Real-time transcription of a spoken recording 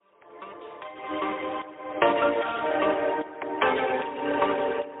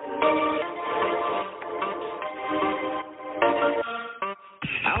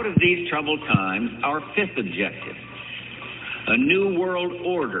troubled times, our fifth objective. A new world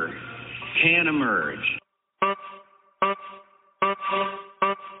order can emerge.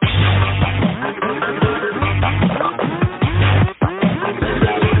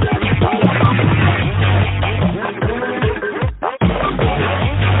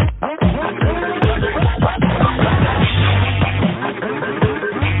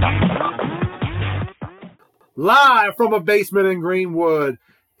 Live from a basement in Greenwood,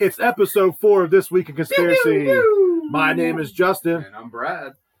 it's episode 4 of This Week in Conspiracy. My name is Justin. And I'm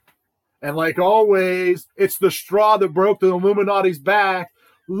Brad. And like always, it's the straw that broke the Illuminati's back.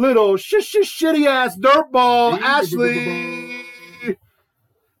 Little shitty ass dirtball, Ashley.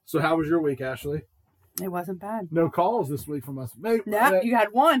 So how was your week, Ashley? It wasn't bad. No calls this week from us. No, you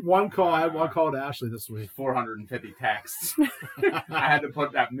had one. One call. I had one call to Ashley this week. 450 texts. I had to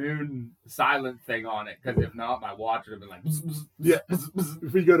put that moon silent thing on it because if not, my watch would have been like. Bzz, bzz, Yeah.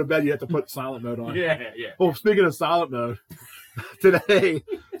 If you go to bed, you have to put silent mode on. Yeah. Well, speaking of silent mode, today,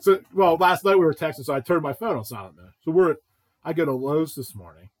 last night we were texting, so I turned my phone on silent mode. So I go to Lowe's this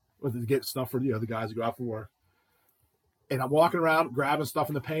morning to get stuff for the guys who go out for work, and I'm walking around grabbing stuff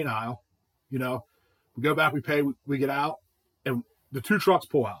in the paint aisle. We go back, we pay, we get out, and the 2 trucks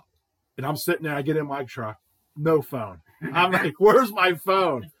pull out, and I'm sitting there. I get in my truck, no phone. I'm like, "Where's my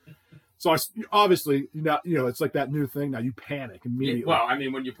phone?" So obviously, it's like that new thing now. You panic immediately. Well, I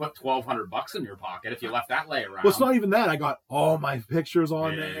mean, when you put $1,200 in your pocket, if you left that lay around. Well, it's not even that. I got all my pictures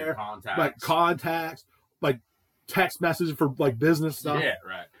on there, contacts, like text messages for like business stuff. Yeah,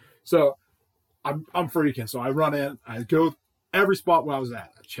 right. So I'm freaking. So I run in. I go every spot where I was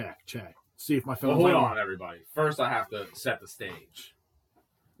at. I check, see if my phone. Well, hold on, everybody. First, I have to set the stage.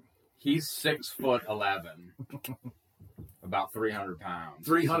 He's 6'11", about 300 pounds.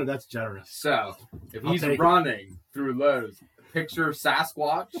 300. That's generous. So if he's running through Lowe's, picture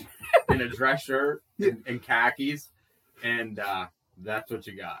Sasquatch in a dress shirt and khakis, and that's what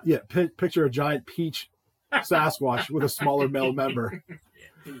you got. Yeah, picture a giant peach Sasquatch with a smaller male member.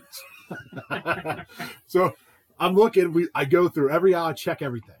 So I'm looking. I go through every aisle, check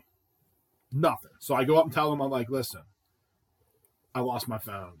everything. Nothing. So I go up and tell them, I'm like, "Listen, I lost my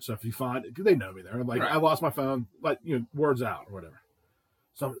phone. So if you find it," they know me there. I'm like, right. "I lost my phone," like, words out or whatever.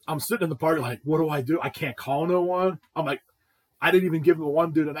 So I'm sitting in the party like, what do I do? I can't call no one. I'm like, I didn't even give the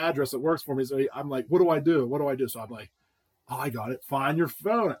one dude an address that works for me. So I'm like, what do I do? So I'm like, "Oh, I got it. Find your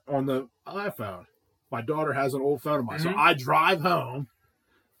phone on the iPhone." My daughter has an old phone of mine. Mm-hmm. So I drive home,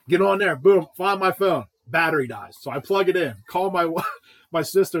 get on there, boom, find my phone. Battery dies. So I plug it in, call my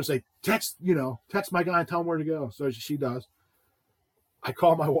sister and say, text my guy and tell him where to go. So she does. I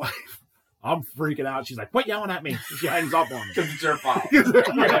call my wife. I'm freaking out. She's like, "Quit yelling at me." She hangs up on me. Because it's your fault.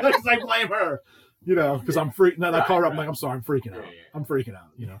 Because I blame her. Because I'm freaking out. I call her up. I'm like, "I'm sorry. I'm freaking out. I'm freaking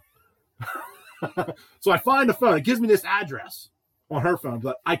out, So I find the phone. It gives me this address on her phone,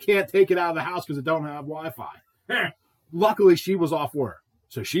 but I can't take it out of the house because it don't have Wi-Fi. Luckily, she was off work.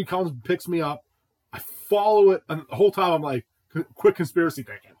 So she comes and picks me up. I follow it. And the whole time I'm like, quick conspiracy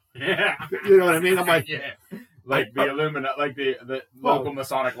thinking. Yeah. You know what I mean? I'm like, yeah. Like the Illuminati, like the local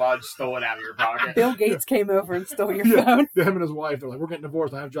Masonic Lodge stole it out of your pocket. Bill Gates came over and stole your phone. Him and his wife, they're like, "We're getting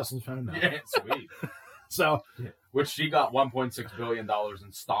divorced. I have Justin's phone now." Yeah, sweet. So, which she got $1.6 billion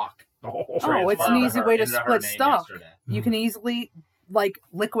in stock. It's an easy way to split stock. You can easily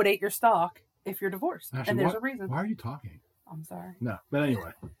liquidate your stock if you're divorced, Ashley, and there's a reason. Why are you talking? I'm sorry. No, but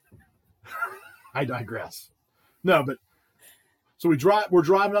anyway, I digress. No, but so we're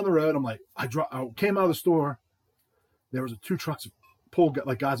driving down the road. I'm like, I came out of the store. There was 2 trucks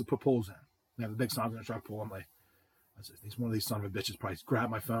like guys that put poles in. They have the big signs in the truck pull. I'm like, one of these son of a bitches probably grabbed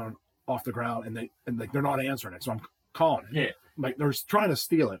my phone off the ground and they're not answering it. So I'm calling it. Yeah. Like they're trying to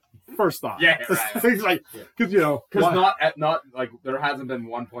steal it. First thought. Yeah. Right. Things like, because not like there hasn't been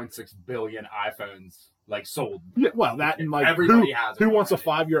 1.6 billion iPhones sold. Yeah. Well, that and everybody has. Who wants a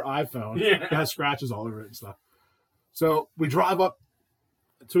 5-year iPhone that has scratches all over it and stuff? So we drive up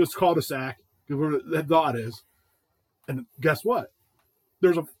to this cul-de-sac where the dot is. And guess what?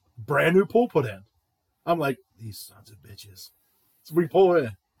 There's a brand new pool put in. I'm like, these sons of bitches. So we pull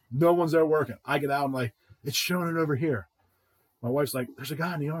in. No one's there working. I get out. I'm like, it's showing it over here. My wife's like, "There's a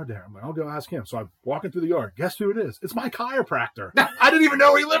guy in the yard there." I'm like, "I'll go ask him." So I'm walking through the yard. Guess who it is? It's my chiropractor. I didn't even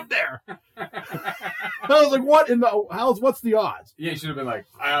know he lived there. I was like, "What in the what's the odds?" Yeah, you should have been like,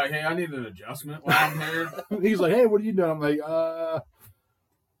 "Hey, I need an adjustment while I'm here." He's like, "Hey, what are you doing?" I'm like,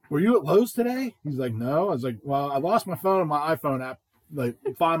 "Were you at Lowe's today?" He's like, "No." I was like, "Well, I lost my phone and my iPhone app.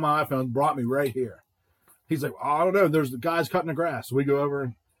 Find my iPhone, brought me right here." He's like, "I don't know. There's the guys cutting the grass." So we go over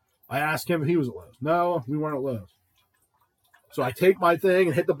and I asked him if he was at Lowe's. No, we weren't at Lowe's. So I take my thing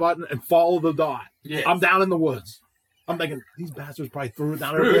and hit the button and follow the dot. Yes. I'm down in the woods. I'm thinking, these bastards probably threw it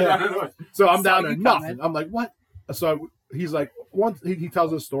down over there. So I'm down there, nothing. I'm like, what? So he's like, he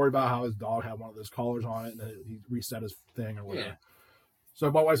tells us a story about how his dog had one of those collars on it and then he reset his thing or whatever. Yeah. So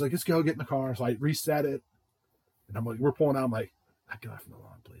my wife's like, let's go get in the car. So I reset it. And I'm like, we're pulling out. I'm like, that guy from the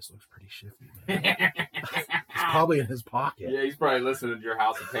lawn place looks pretty shifty, man. It's probably in his pocket. Yeah, he's probably listening to your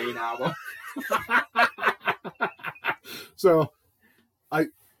House of Pain album. So I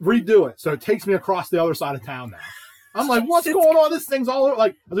redo it. So it takes me across the other side of town now. I'm like, what's going on? This thing's all over.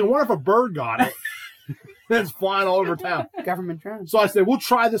 Like, I was like, wonder if a bird got it. It's flying all over town. Government drone. So I said, we'll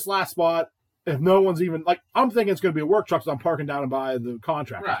try this last spot. If no one's even, like, I'm thinking it's going to be a work truck, so I'm parking down and by the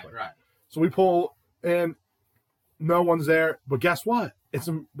contractor. Right. So we pull and no one's there. But guess what? It's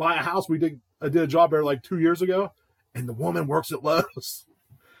by a house I did a job there like 2 years ago, and the woman works at Lowe's.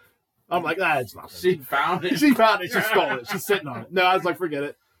 I'm like, it's nothing. She found it. She found it. She stole it. She's sitting on it. No, I was like, forget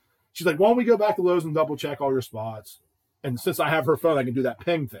it. She's like, why don't we go back to Lowe's and double check all your spots? And since I have her phone, I can do that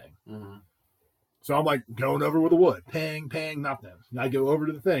ping thing. Mm-hmm. So I'm like going over with the wood. Ping, ping, nothing. And I go over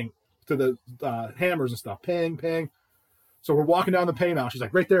to the thing, to the hammers and stuff. Ping, ping. So we're walking down the pay now. She's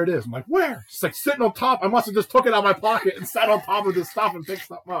like, right there it is. I'm like, where? She's like, sitting on top. I must have just took it out of my pocket and sat on top of this stuff and picked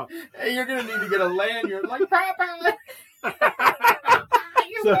something up. Hey, you're going to need to get a lanyard like Papa.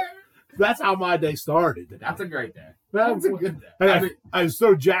 So that's how my day started today. That's a great day. That's a good day. I was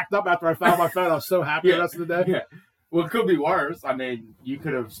so jacked up after I found my phone. I was so happy the rest of the day. Yeah. Well, it could be worse. I mean, you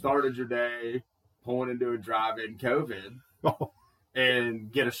could have started your day pulling into a drive-in COVID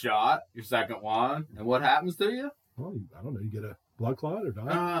and get a shot, your second one. And what happens to you? Well, I don't know. You get a blood clot or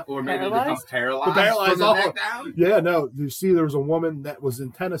die? Or maybe you become paralyzed. From the neck down? Yeah, no. You see, there was a woman that was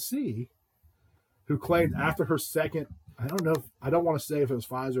in Tennessee who claimed after her second, I don't want to say if it was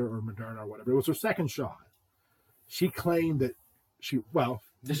Pfizer or Moderna or whatever. It was her second shot. She claimed that she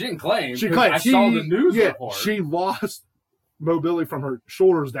didn't claim. She claimed. I saw the news report. She lost mobility from her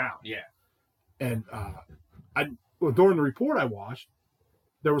shoulders down. Yeah. And during the report I watched,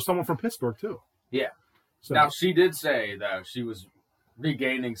 there was someone from Pittsburgh too. Yeah. So, now, she did say, though, she was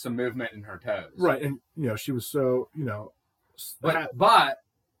regaining some movement in her toes. Right. And, she was so, But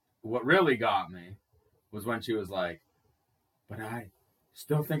what really got me was when she was like, but I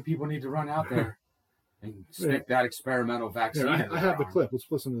still think people need to run out there and stick that experimental vaccine. I have the clip. Let's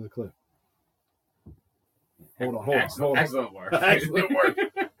listen to the clip. Hold on. Excellent work. Excellent work.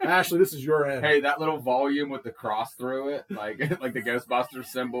 Ashley, this is your end. Hey, that little volume with the cross through it, like the Ghostbusters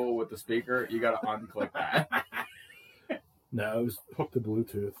symbol with the speaker, you got to unclick that. No, it was hooked to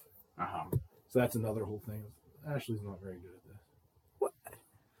Bluetooth. Uh-huh. So that's another whole thing. Ashley's not very good at this. What?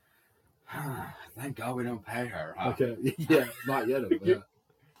 Thank God we don't pay her. Huh? Okay. Yeah, not yet.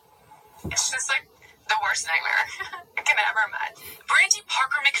 It's just like the worst nightmare I can ever imagine. Brandy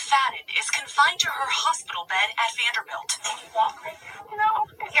Parker McFadden is confined to her hospital bed at Vanderbilt. Can you walk right now? No,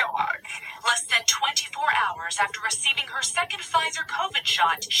 I can't walk. Less than 24 hours after receiving her second Pfizer COVID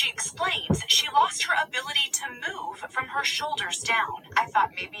shot, she explains she lost her ability to move from her shoulders down. I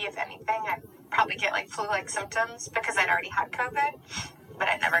thought maybe, if anything, I'd probably get like flu-like symptoms because I'd already had COVID. But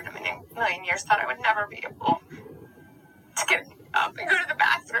I never in a million years thought I would never be able to get up and go to the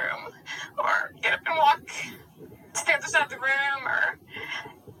bathroom or get up and walk to the other side of the room or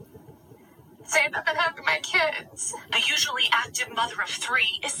stand up and hug my kids. The usually active mother of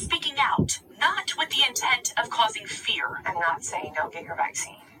three is speaking out, not with the intent of causing fear. I'm not saying don't get your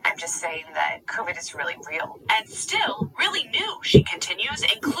vaccine. I'm just saying that COVID is really real. And still really new, she continues,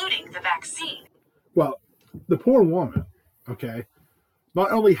 including the vaccine. Well, the poor woman, okay,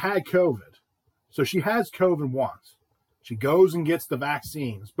 not only had COVID, so she has COVID once. She goes and gets the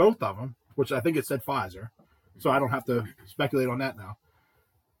vaccines, both of them, which I think it said Pfizer, so I don't have to speculate on that now.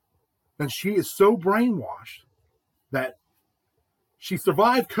 And she is so brainwashed that she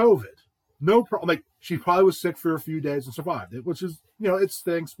survived COVID. No problem. Like, she probably was sick for a few days and survived it, which is, it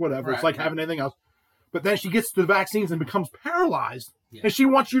stinks, whatever. Right, it's like having anything else. But then she gets the vaccines and becomes paralyzed, and she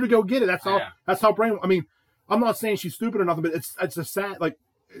wants you to go get it. That's how brainwashed. I mean, I'm not saying she's stupid or nothing, but it's a sad,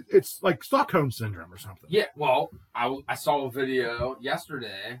 it's like Stockholm syndrome or something. Yeah, well, I saw a video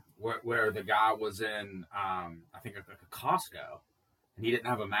yesterday where the guy was in, I think, a Costco, and he didn't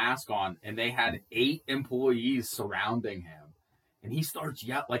have a mask on, and they had 8 employees surrounding him, and he starts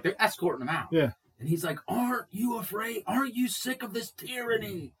yelling, like they're escorting him out. Yeah. And he's like, aren't you afraid? Aren't you sick of this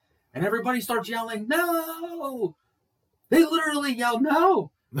tyranny? And everybody starts yelling, no! They literally yell,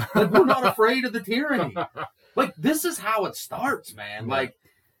 no! Like, we're not afraid of the tyranny. Like, this is how it starts, man. Like,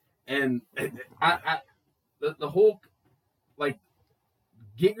 and the whole, like,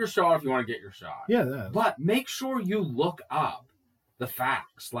 get your shot if you want to get your shot. Yeah. But make sure you look up the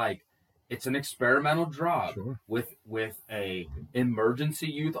facts. Like, it's an experimental drug with a emergency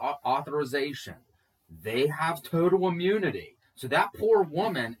use authorization. They have total immunity. So that poor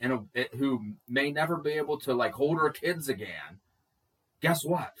woman who may never be able to like hold her kids again, guess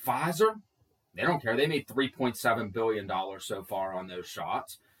what? Pfizer, they don't care. They made $3.7 billion so far on those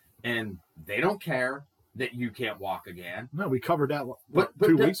shots, and they don't care that you can't walk again. No, we covered that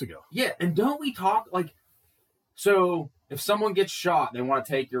 2 weeks ago. Yeah, and don't we talk like, so if someone gets shot, they want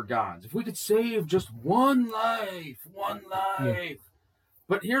to take your guns. If we could save just one life. Yeah.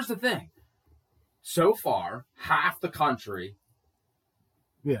 But here's the thing. So far, half the country,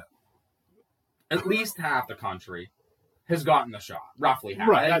 at least half the country, has gotten the shot. Roughly half.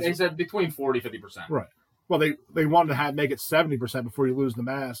 Right. They said between 40-50%. Right. Well, they wanted to make it 70% before you lose the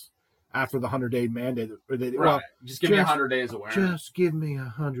mask after the 100-day mandate. Right. Well, just give me 100 days awareness. Just give me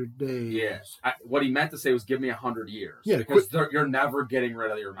 100 days. Yes. What he meant to say was give me 100 years. Yeah. Because you're never getting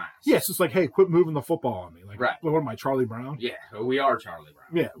rid of your mask. Yeah, it's just like, hey, quit moving the football on me. Like, right. What am I, Charlie Brown? Yeah, we are Charlie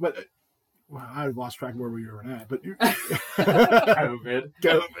Brown. Yeah, but I lost track of where we were at. But COVID.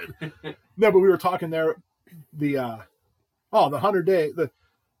 No, but we were talking there. The 100-day.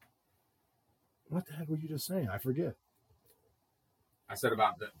 What the heck were you just saying? I forget. I said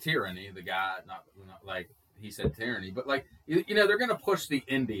about the tyranny. The guy, not like he said tyranny, but like they're going to push the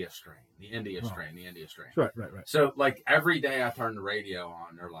India strain, the India strain. Right. So like every day I turn the radio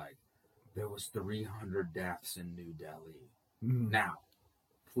on, they're like, there was 300 deaths in New Delhi. Now,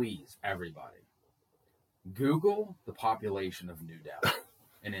 please, everybody, Google the population of New Delhi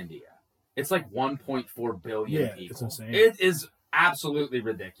in India. It's like 1.4 billion people. It's insane. It is absolutely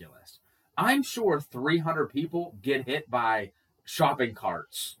ridiculous. I'm sure 300 people get hit by shopping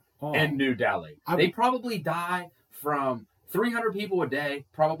carts in New Delhi. They probably die from 300 people a day,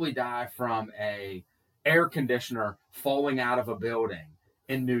 probably die from a air conditioner falling out of a building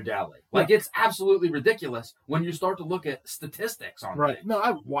in New Delhi. Like, it's absolutely ridiculous when you start to look at statistics on things. No,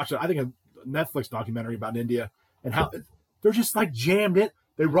 I watched I think a Netflix documentary about India and how they're just like jammed in.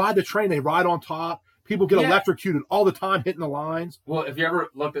 They ride the train, they ride on top. People get electrocuted all the time hitting the lines. Well, if you ever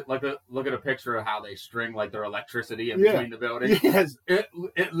look at a picture of how they string like their electricity in between the buildings,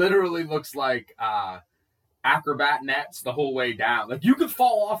 it literally looks like acrobat nets the whole way down. Like, you could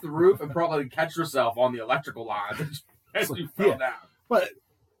fall off the roof and probably catch yourself on the electrical lines as you fell down. But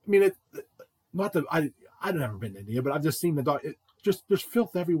I mean, I've never been to India, but I've just seen the dog. There's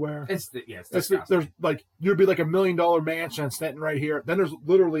filth everywhere. It's disgusting. There's like, you'd be like $1 million mansion standing right here. Then there's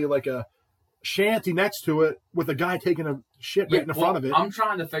literally like a shanty next to it with a guy taking a shit right in the front of it. I'm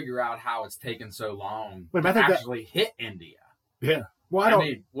trying to figure out how it's taken so long to actually hit India. Yeah.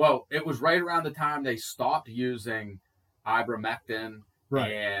 Well, it was right around the time they stopped using ivermectin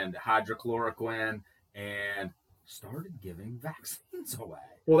and hydrochloroquine and started giving vaccines away.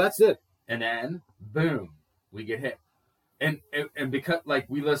 Well, that's it. And then, boom, we get hit. And because, like,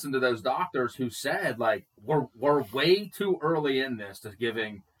 we listened to those doctors who said, like, we're way too early in this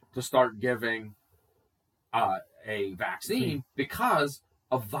to start giving a vaccine because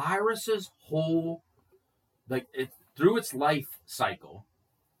a virus's whole, like, through its life cycle,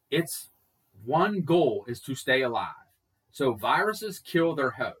 its one goal is to stay alive. So viruses kill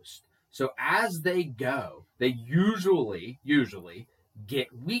their host. So as they go, they usually get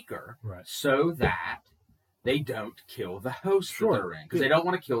weaker so that they don't kill the host that they're in. Because they don't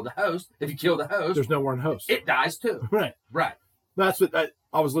want to kill the host. If you kill the host, there's no more host. It dies too. Right. That's what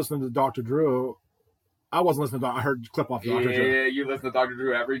I was listening to Dr. Drew. I wasn't listening to I heard a clip off Dr. Drew. Yeah, you listen to Dr.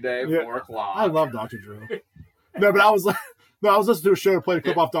 Drew every day at 4 o'clock. I love Dr. Drew. No, but I was listening to a show to play a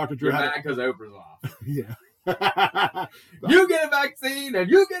clip off Dr. Drew. You're mad because Oprah's off. Yeah. You get a vaccine, and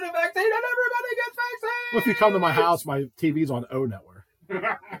you get a vaccine, and everybody gets vaccine. Well, if you come to my house, my TV's on O Network.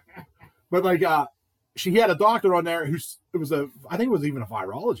 But like, she had a doctor on there I think it was even a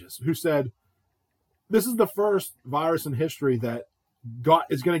virologist who said, this is the first virus in history that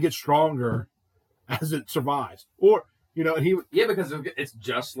is going to get stronger as it survives. Or, and he... Yeah, because it's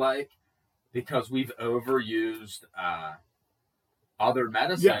just like, because we've overused other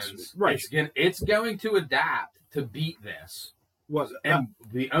medicines, it's going to adapt to beat this.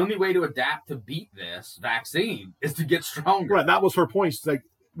 The only way to adapt to beat this vaccine is to get stronger. Right, that was her point. It's like,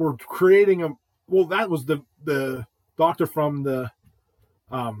 we're creating that was the doctor from that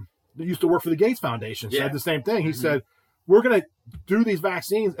used to work for the Gates Foundation said the same thing. He said, we're going to do these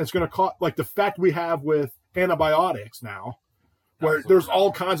vaccines. It's going to cause, like the fact we have with antibiotics now, where there's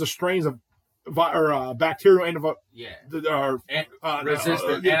all kinds of strains of bacterial antibiotic. Yeah.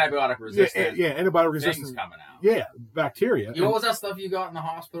 Resistant, antibiotic resistant. Yeah, antibiotic resistant. Things coming out. Yeah, bacteria. What was that stuff you got in the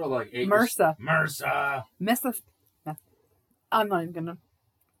hospital? Like MRSA. MRSA. I'm not gonna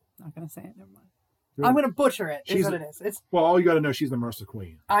say it. Never mind. I'm gonna butcher it. Is what it is. It's all you got to know. She's the MRSA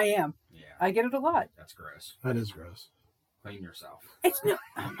queen. I am. Yeah. I get it a lot. That's gross. That is gross. Clean yourself. It's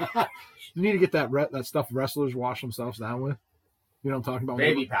not. You need to get that stuff wrestlers wash themselves down with. You know what I'm talking about?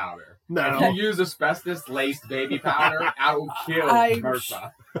 Baby powder. No. If you use asbestos-laced baby powder, I will kill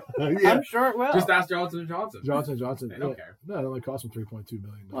MRSA. Yeah. I'm sure it will. Just ask Johnson & Johnson. Johnson. They don't care. No, it only cost them $3.2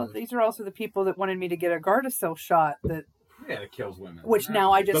 million. Well, these are also the people that wanted me to get a Gardasil shot that kills women. Which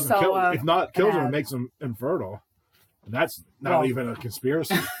now I just saw. If not kills them, it makes them infertile. And that's not even a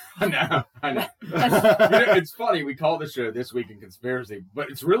conspiracy. I know. It's funny. We call the show This Week in Conspiracy,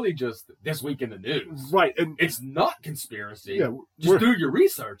 but it's really just This Week in the News. Right. And it's not conspiracy. Yeah, just do your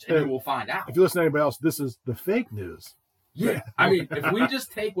research and you will find out. If you listen to anybody else, this is the fake news. Yeah. I mean, if we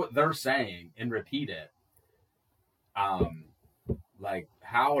just take what they're saying and repeat it, like,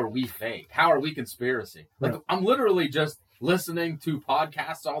 how are we fake? How are we conspiracy? Like, I'm literally just listening to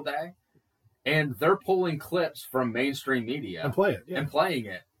podcasts all day, and they're pulling clips from mainstream media and play it, and playing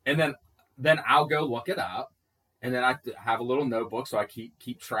it, and then I'll go look it up, and then I have a little notebook so I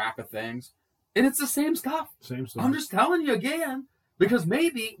keep track of things, and it's the same stuff. Same stuff. I'm just telling you again because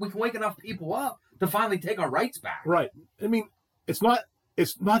maybe we can wake enough people up to finally take our rights back. Right. I mean, it's not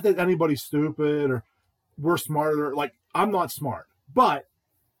that anybody's stupid or we're smarter. Like, I'm not smart, but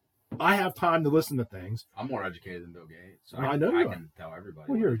I have time to listen to things. I'm more educated than Bill Gates, so I know I can tell everybody.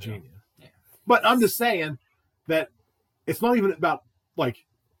 Well, you're a genius. Yeah. But I'm just saying that it's not even about, like,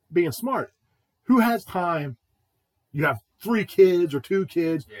 being smart. Who has time? You have 3 kids or 2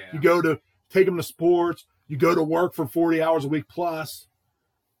 kids. Yeah. You go to take them to sports. You go to work for 40 hours a week plus.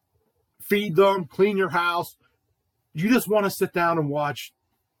 Feed them, clean your house. You just want to sit down and watch,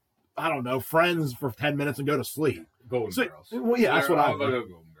 I don't know, Friends for 10 minutes and go to sleep. Golden Girls. Well, yeah, that's what I do. Golden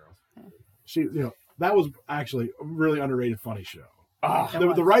Girls. That was actually a really underrated, funny show. Oh,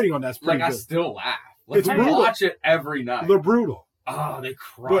 the writing on that's pretty good. I still laugh. Like, It's brutal. watch it every night. They're brutal. Oh, they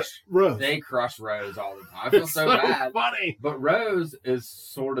crush Rose. They crush Rose all the time. I feel so bad. Funny. But Rose is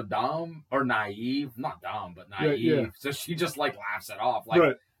sort of dumb or naive. Not dumb, but naive. Yeah. So she just like laughs it off.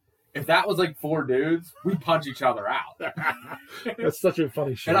 Like, if that was like 4 dudes, we'd punch each other out. That's such a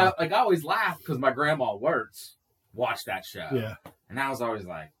funny show. And I always laugh because my grandma Wirtz watched that show. Yeah. And I was always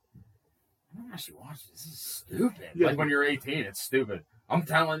like, I don't actually watch this. This is stupid. Yeah. Like when you're 18, it's stupid. I'm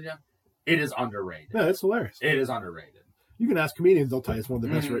telling you, it is underrated. Yeah, it's hilarious. It is underrated. You can ask comedians; they'll tell you it's one of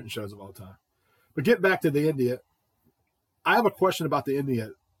the best written shows of all time. But get back to the India. I have a question about the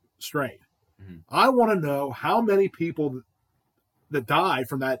India strain. Mm-hmm. I want to know how many people that died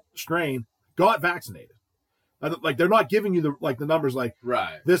from that strain got vaccinated. Like, they're not giving you the numbers like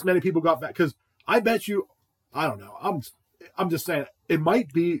this many people got because I bet you, I don't know. I'm just saying it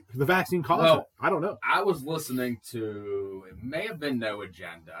might be the vaccine caused it. I don't know. I was listening to, it may have been No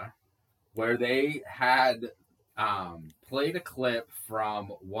Agenda, where they had played a clip from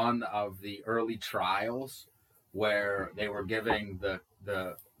one of the early trials where they were giving the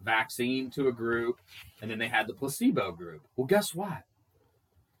vaccine to a group, and then they had the placebo group. Well, guess what?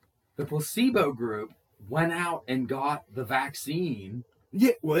 The placebo group went out and got the vaccine.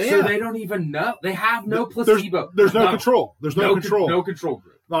 Yeah, well, yeah. So they don't even know. They have no placebo. There's no control. There's no control. No control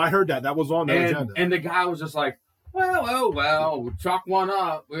group. No, I heard that. That was on No Agenda. And the guy was just like, well, we'll chalk one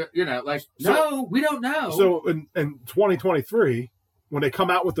up. No, we don't know. So in 2023, when they come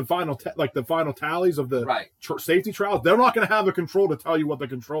out with the final tallies of the safety trials, they're not going to have a control to tell you what the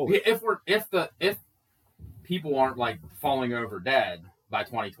control is. If people aren't like falling over dead by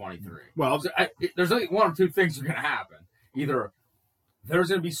 2023, well, there's only 1 or 2 things are going to happen. Either there's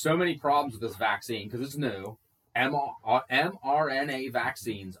going to be so many problems with this vaccine because it's new. mRNA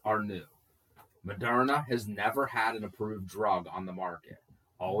vaccines are new. Moderna has never had an approved drug on the market.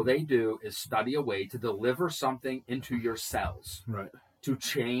 All they do is study a way to deliver something into your cells. Right. To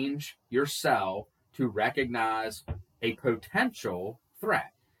change your cell to recognize a potential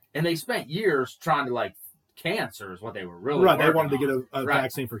threat. And they spent years trying to, cancer is what they were really they wanted to get a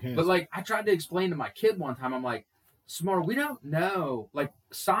vaccine for cancer. But, I tried to explain to my kid one time, I'm like, Smart, we don't know.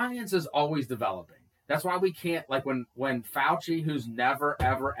 Science is always developing. That's why we can't, when Fauci, who's never,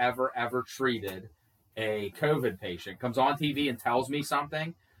 ever, ever, ever treated a COVID patient, comes on TV and tells me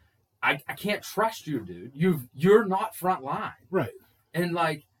something, I can't trust you, dude. You're not front line. Right. And,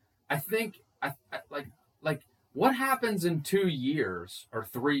 I think, what happens in 2 years or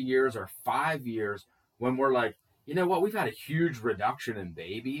 3 years or 5 years when we're you know what? We've had a huge reduction in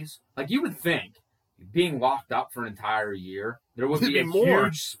babies. Like, you would think, being locked up for an entire year, there would be a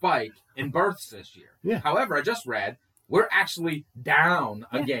huge spike in births this year. Yeah. However, I just read, we're actually down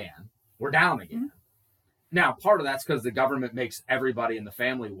again. We're down again. Mm-hmm. Now, part of that's because the government makes everybody in the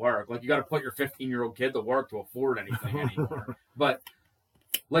family work. Like, you got to put your 15-year-old kid to work to afford anything anymore. But,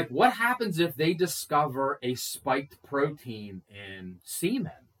 like, what happens if they discover a spiked protein in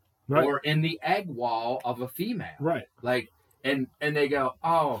semen or in the egg wall of a female? Right. Like, and they go,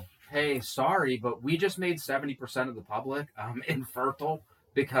 oh, hey, sorry, but we just made 70% of the public infertile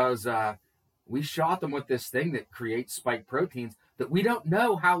because we shot them with this thing that creates spike proteins that we don't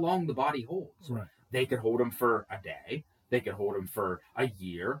know how long the body holds. Right. They could hold them for a day. They could hold them for a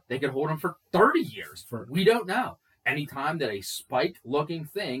year. They could hold them for 30 years. We don't know. Anytime that a spike-looking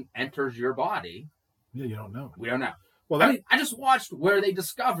thing enters your body, you don't know. We don't know. Well, I just watched where they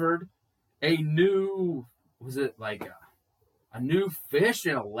discovered a new, was it like a new fish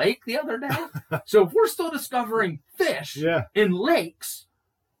in a lake the other day? So if we're still discovering fish in lakes,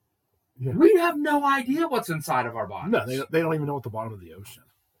 we have no idea what's inside of our bodies. No, they don't even know at the bottom of the ocean.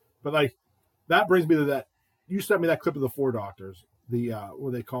 But like, that brings me to that. You sent me that clip of the 4 doctors. The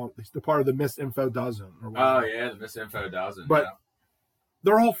what they call it, the part of the Misinfo Dozen. Or oh yeah, the Misinfo Dozen. But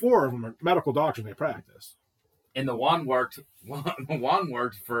they're all 4 of them are medical doctors. And they practice. And the one worked. One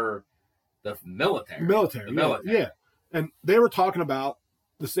worked for the military. The military. Yeah. And they were talking about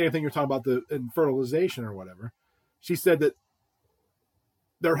the same thing you're talking about, the fertilization or whatever. She said that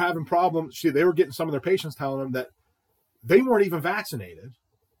they're having problems. They were getting some of their patients telling them that they weren't even vaccinated.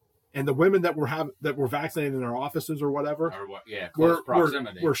 And the women that were vaccinated in their offices or whatever, close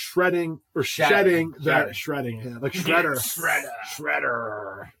proximity, were shedding shredder.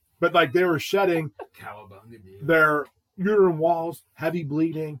 But like they were shedding their uterine walls, heavy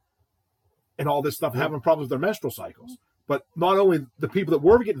bleeding, and all this stuff, having problems with their menstrual cycles. But not only the people that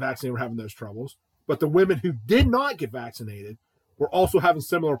were getting vaccinated were having those troubles, but the women who did not get vaccinated were also having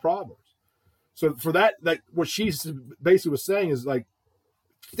similar problems. So for that, like what she basically was saying is like,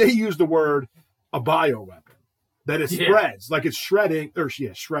 they use the word a bioweapon, that it spreads, like it's shredding,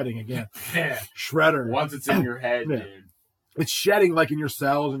 shredding again. Shredder. Once it's in your head, dude. It's shedding like in your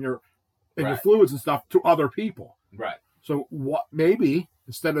cells and your fluids and stuff to other people. Right. So what? Maybe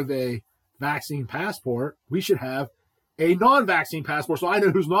instead of a vaccine passport, we should have a non-vaccine passport, so I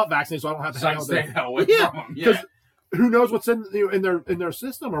know who's not vaccinated, so I don't have to hang out with them. Because who knows what's in their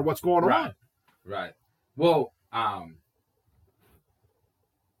system or what's going on. Right. Well,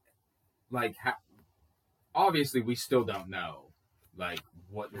 obviously we still don't know, like,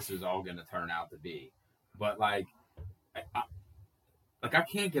 what this is all going to turn out to be. But, like, I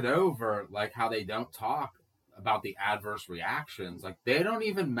can't get over, like, how they don't talk about the adverse reactions. Like, they don't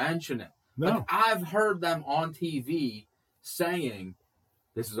even mention it. No. Like, I've heard them on TV saying,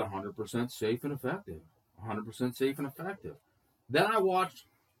 this is 100% safe and effective. 100% safe and effective. Then I watched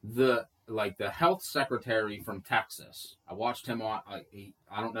the health secretary from Texas. I watched him on,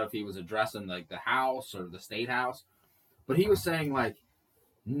 I don't know if he was addressing like the House or the State House, but he was saying like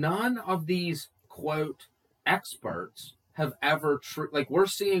none of these quote experts have ever like we're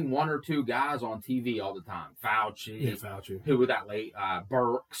seeing 1 or 2 guys on TV all the time. Fauci. Who was that late?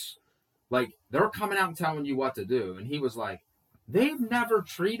 Birx. Like they're coming out and telling you what to do. And he was like, they've never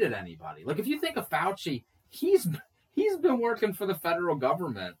treated anybody. Like if you think of Fauci, he's been working for the federal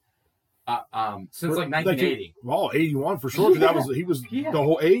government since like 1980. 81 for sure. Because he was the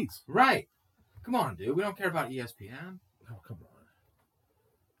whole AIDS. Right. Come on, dude. We don't care about ESPN. Oh, come on.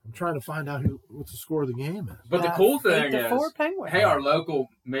 I'm trying to find out what the score of the game is. But the cool thing is, Penguins. Hey, our local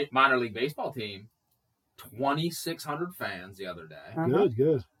minor league baseball team, 2,600 fans the other day.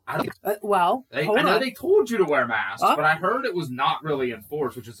 Good. I know they told you to wear masks, but I heard it was not really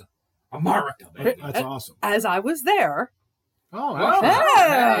enforced, which is America, baby. That's awesome. As I was there. Oh,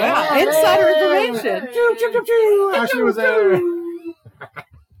 insider information. Ashley was there.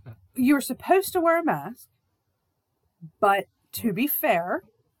 You were supposed to wear a mask, but to be fair,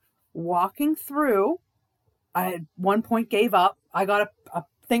 walking through, I at one point gave up. I got a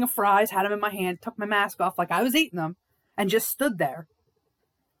thing of fries, had them in my hand, took my mask off like I was eating them, and just stood there.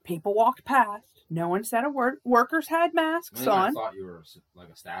 People walked past. No one said a word. Workers had masks on. I thought you were like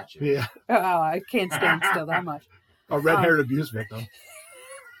a statue. Yeah. Oh, I can't stand still that much. A red-haired abuse victim.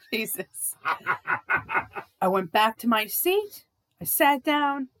 Jesus. I went back to my seat. I sat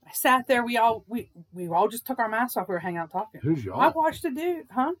down. I sat there. We all just took our masks off. We were hanging out talking. Who's y'all? I watched a dude,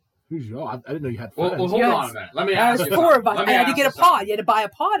 huh? Who's y'all? I didn't know you had friends. Well, hold on a minute. Let me ask you. There's 4 of us. I had to get a pod. You had to buy a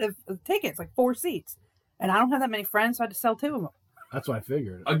pod of tickets, like 4 seats. And I don't have that many friends, so I had to sell 2 of them. That's what I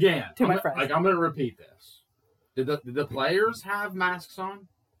figured. Again, to my friends. Like, I'm going to repeat this. Did the players have masks on?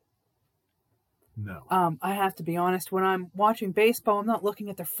 No. I have to be honest. When I'm watching baseball, I'm not looking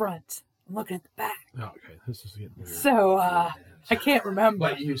at the front. I'm looking at the back. Oh, okay, this is getting weird. So I can't remember.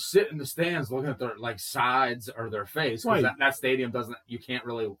 But you sit in the stands looking at their like sides or their face because Right. that stadium doesn't. You can't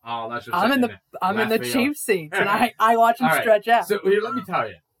really. Oh, that's just. I'm in the cheap seats, and I watch them All right. stretch out. So here, let me tell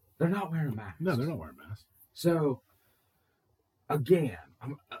you, they're not wearing masks. No, they're not wearing masks. So again,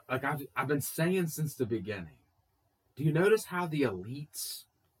 I've been saying since the beginning. Do you notice how the elites,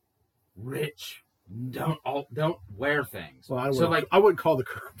 rich, don't wear things? Well, I wouldn't call the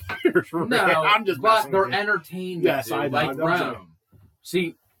current players rich. No, I'm just but messing they're with you. entertainment. Yes, dude, I know. like I'm Rome. joking.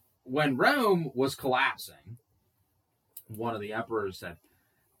 See, when Rome was collapsing, one of the emperors said,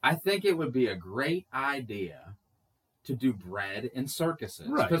 "I think it would be a great idea to do bread in circuses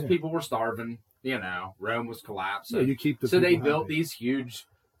Right, because yeah. people were starving. You know, Rome was collapsing. Yeah, you keep the so they people built happy. these huge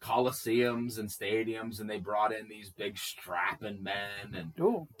coliseums and stadiums, and they brought in these big strapping men and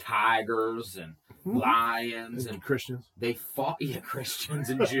Ooh. tigers and lions and Christians. they fought Christians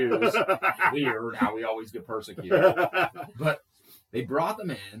and Jews. Weird how we always get persecuted. But they brought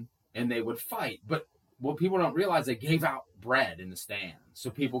them in and they would fight. But what people don't realize, they gave out bread in the stands so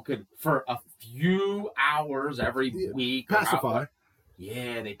people could, for a few hours every week. Pacify.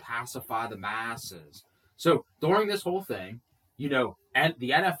 Yeah, they pacify the masses. So during this whole thing, you know, and the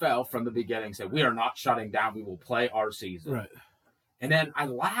NFL from the beginning said, we are not shutting down. We will play our season. Right. And then I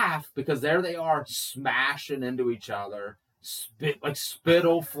laugh because there they are smashing into each other,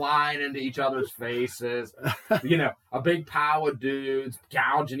 spittle flying into each other's faces. You know, a big pile of dudes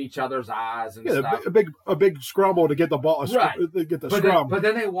gouging each other's eyes and Yeah, stuff. a big scrumble to get the ball. Right. To get the But scrum.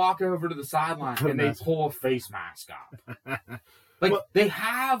 then they walk over to the sideline and they pull a face mask up. Like, they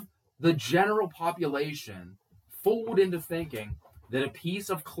have the general population fooled into thinking that a piece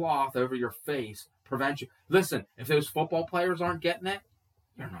of cloth over your face prevents you. Listen, if those football players aren't getting it,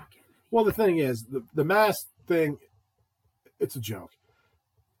 you're not getting it. Well, the thing is, the mask thing, it's a joke.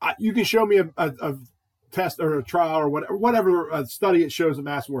 You can show me a test or a trial or whatever a study it shows the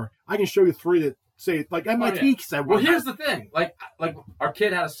masks work. I can show you 3 that say, like MIT said. Well, here's the thing. Like our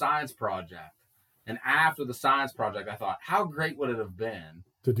kid had a science project. And after the science project, I thought, how great would it have been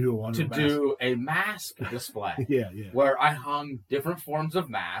to do a mask display? Yeah. Where I hung different forms of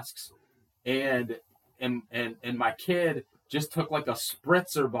masks, and my kid just took like a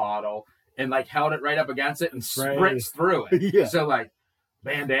spritzer bottle and like held it right up against it and spritzed through it. Yeah. So like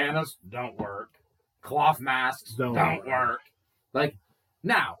bandanas don't work, cloth masks don't work. Like,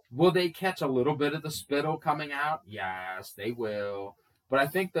 now, will they catch a little bit of the spittle coming out? Yes, they will. But I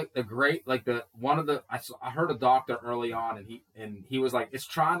think that I heard a doctor early on, and he was like, it's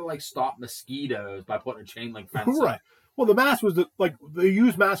trying to like stop mosquitoes by putting a chain link fence. Right. Well, the mask was they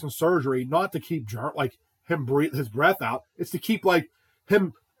use masks in surgery not to keep him breathe his breath out. It's to keep like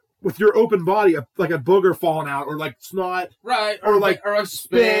him with your open body, like a booger falling out or like snot. Right. Or a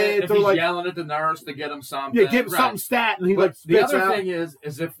spit. If or he's like yelling at the nurse to get him something. Yeah, give him something stat and he but like the spits other out. thing is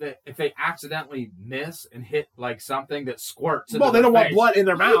if they accidentally miss and hit like something that squirts. Well, they don't want blood in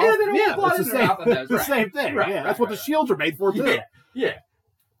their mouth. Yeah, they don't want blood it's in their mouth. It's the same thing. Right, yeah, that's what the shields are made for too. Yeah.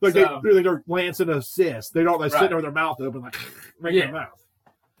 Like So- they're lancing a cyst. They don't like Right. sitting there with their mouth open like right in their mouth.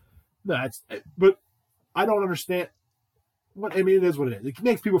 No, but I don't understand. It is what it is. It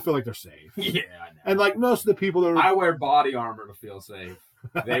makes people feel like they're safe. Yeah, I know. And like most of the people that are, I wear body armor to feel safe.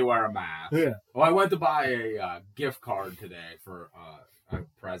 They wear a mask. Yeah. Well, I went to buy a gift card today for a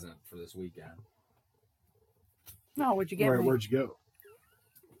present for this weekend. No, what'd you get me? Where'd you go?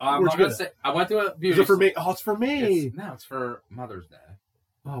 I'm Where'd not you gonna get say. I went to a Is beauty. it for me? Oh, it's for me. It's for Mother's Day.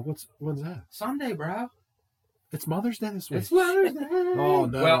 Oh, when's that? Sunday, bro. It's Mother's Day this week. It's Mother's Day. Oh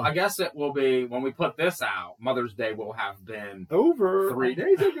no. Well, I guess it will be when we put this out. Mother's Day will have been over 3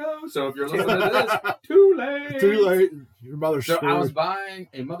 days ago. So if you're listening to this, too late. Too late. Your mother's So I screwed. was buying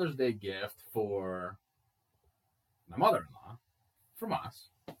a Mother's Day gift for my mother-in-law from us,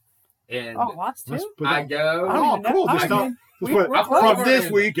 and Oh, us too? Let's put I that- go. I don't Oh, even know. cool. I Just don't don't- even- just we're put, close. from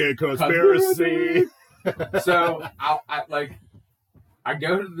this weekend conspiracy. So I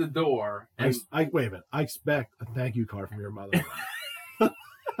go to the door and Wait a minute. I expect a thank you card from your mother.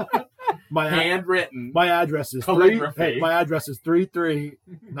 my handwritten. my address is Calligraphy. my address is 339.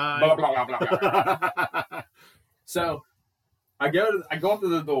 Blah, blah, blah, blah, blah. So I go up to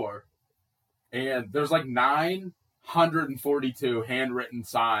the door, and there's like 942 handwritten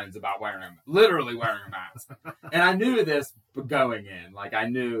signs about literally wearing a mask. And I knew this going in, like I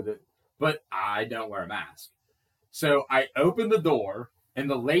knew that, but I don't wear a mask. So I open the door, and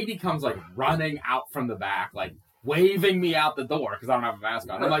the lady comes like running out from the back, like waving me out the door because I don't have a mask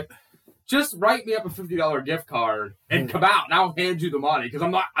on. I'm like, just write me up a $50 gift card and come out, and I'll hand you the money because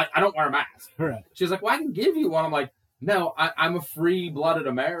I don't wear a mask. Right. She's like, well, I can give you one. I'm like, no, I'm a free-blooded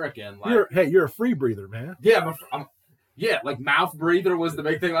American. Like, you're a free breather, man. yeah, like mouth breather was the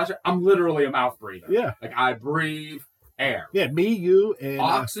big thing last year. I'm literally a mouth breather. Yeah. Like I breathe air. Yeah, me, you, and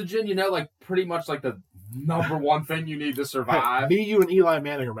Oxygen, like pretty much like the number one thing you need to survive. me, you, and Eli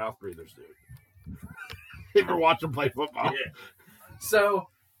Manning are mouth breathers, dude. If you're watching play football. Yeah. So,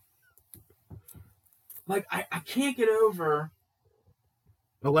 like, I can't get over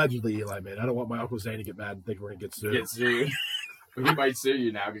Allegedly, Eli Manning. I don't want my Uncle Zane to get mad and think we're going to get sued. get sued. He might sue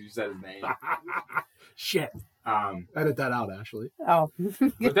you now because you said his name. Shit. Edit that out, Ashley. Oh.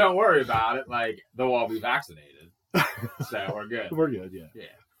 But don't worry about it. Like, they'll all be vaccinated. So we're good. We're good, yeah.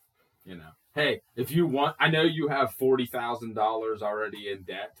 Yeah. Hey, if you want, I know you have $40,000 already in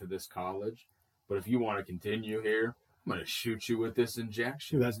debt to this college, but if you want to continue here, I'm going to shoot you with this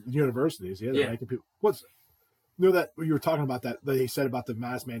injection. That's universities. Yeah, they're Yeah. making people. You know that you were talking about that they said about the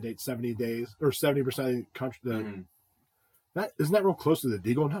mask mandate 70 days or 70% of the country. That isn't that real close to the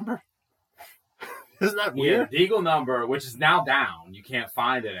Deagle number? Isn't that Yeah, weird? the Deagle number, which is now down, you can't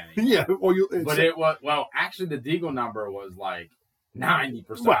find it anymore. Yeah. But it was, well, actually, the Deagle number was like 90%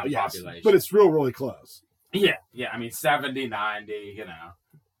 of the population. But it's really close. Yeah. I mean, 70, 90,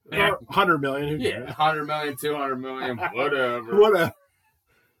 Yeah. Or 100 million. Who Yeah, cares? 100 million, 200 million, whatever. Whatever.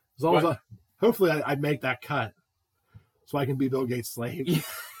 As long as hopefully I make that cut, so I can be Bill Gates' slave.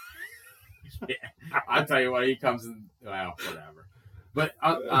 Yeah. I'll tell you what, he comes in, well, whatever. But,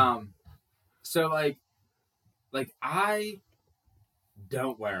 so like I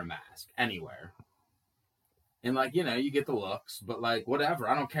don't wear a mask anywhere. And like, you get the looks, but like, whatever,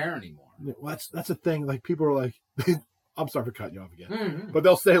 I don't care anymore. Well, that's the thing. Like people are like, I'm sorry for cutting you off again, Mm-hmm. but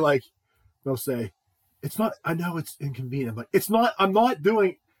they'll say, it's not. I know it's inconvenient. Like it's not. I'm not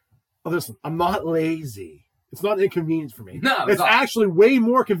doing. Oh, listen, I'm not lazy. It's not inconvenient for me. No, it's actually way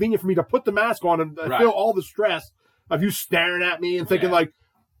more convenient for me to put the mask on and Right. feel all the stress of you staring at me and thinking like,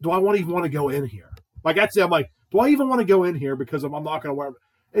 do I even want to go in here? Like that's it. I'm like, do I even want to go in here because I'm not going to wear?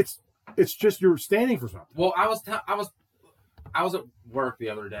 It's just you're standing for something. Well, I was at work the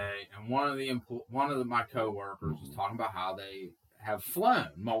other day, and one of my coworkers was talking about how they have flown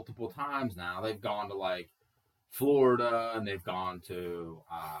multiple times now. They've gone to like Florida, and they've gone to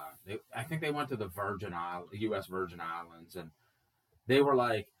I think they went to the U.S. Virgin Islands, and they were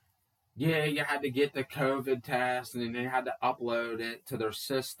like, yeah, you had to get the COVID test, and then they had to upload it to their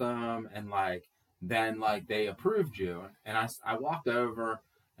system, and like then like they approved you, and I walked over.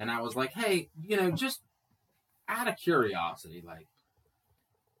 And I was like, hey, just out of curiosity, like,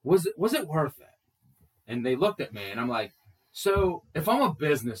 was it worth it? And they looked at me, and I'm like, so if I'm a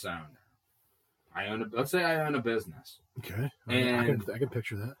business owner, let's say I own a business. Okay, And I can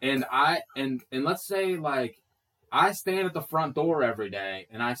picture that. And let's say like I stand at the front door every day,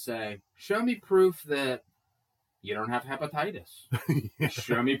 and I say, show me proof that you don't have hepatitis.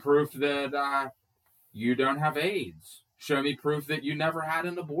 Show me proof that you don't have AIDS. Show me proof that you never had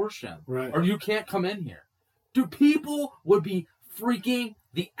an abortion. Right. Or you can't come in here. Dude, people would be freaking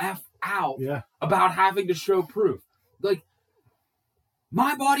the F out about having to show proof. Like,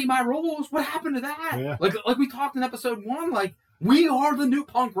 my body, my rules. What happened to that? Yeah. Like we talked in episode 1, like, we are the new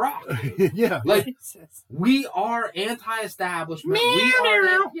punk rock. Yeah. Like, we are anti-establishment. We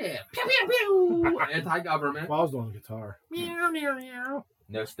are pew, pew, pew, anti-government. Well, I was doing the guitar.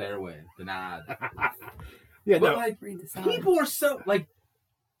 No stairway. Denied. Yeah, But no. like, Read the sign. people are so, like,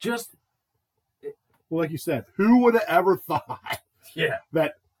 just... Well, like you said, who would have ever thought Yeah.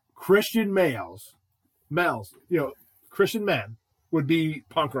 that Christian Christian men would be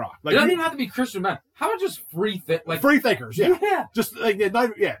punk rock? It Like doesn't even have to be Christian men. How about just free free thinkers, yeah. Yeah. Just like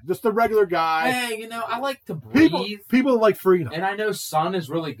just the regular guy. Hey, I like to breathe. People like freedom. And I know sun is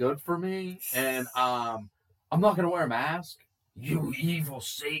really good for me. And I'm not going to wear a mask. You evil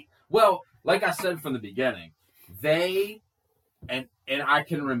Satan. Well, like I said from the beginning, and I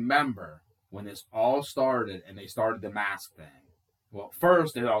can remember when this all started and they started the mask thing. Well,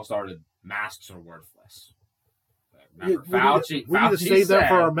 first it all started, masks are worthless. Remember, We need to save that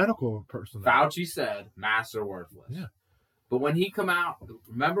for our medical person. Fauci said masks are worthless. Yeah. But when he come out,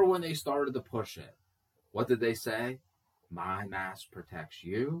 remember when they started to push it? What did they say? My mask protects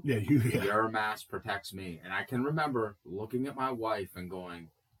you. Yeah, Your mask protects me. And I can remember looking at my wife and going,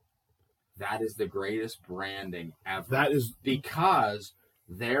 that is the greatest branding ever. That is because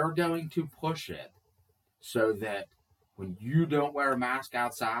they're going to push it so that when you don't wear a mask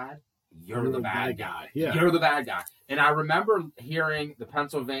outside, you're the bad guy. Yeah. You're the bad guy. And I remember hearing the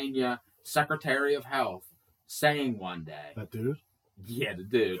Pennsylvania Secretary of Health saying one day, that dude. yeah, the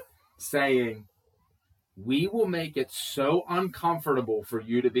dude, saying, we will make it so uncomfortable for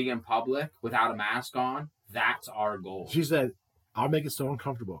you to be in public without a mask on. That's our goal. She said, I'll make it so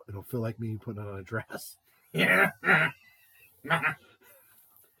uncomfortable. It'll feel like me putting on a dress. Yeah.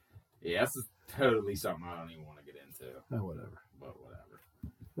 Yeah, this is totally something I don't even want to get into. No, whatever. But whatever.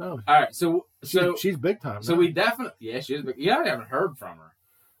 No. All right, so She's big time. so now. we definitely, yeah, she is. Yeah, I haven't heard from her.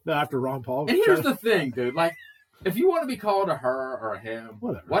 No, after Ron Paul. And here's the thing, dude. Like, if you want to be called a her or a him,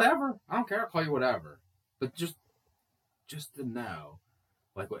 Whatever. I don't care. I'll call you whatever. But just to know,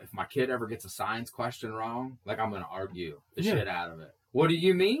 like, if my kid ever gets a science question wrong, like, I'm going to argue the shit out of it. What do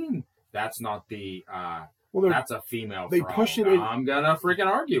you mean? That's not the. That's a female. They frog. push it in. I'm gonna freaking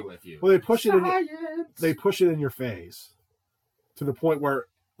argue with you. Well, they push Science. they push it in your face to the point where,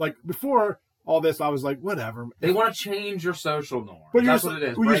 like, before all this, I was like, whatever. They want to change your social norm. But That's what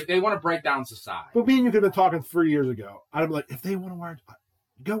it is. They want to break down society. But me and you could have been talking 3 years ago. I'd be like, if they want to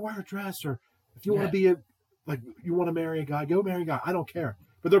go wear a dress, or if you want to be you want to marry a guy, go marry a guy. I don't care.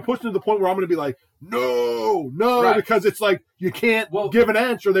 But they're pushing to the point where I'm going to be like, no, right. Because it's like you can't give an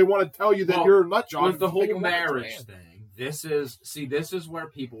answer. They want to tell you that you're a nut job. With the whole marriage thing, this is where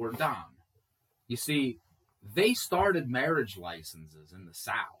people are dumb. You see, they started marriage licenses in the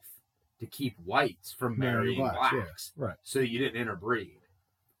South to keep whites from marrying blacks, right? So that you didn't interbreed,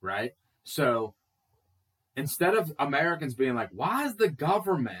 right? So instead of Americans being like, why is the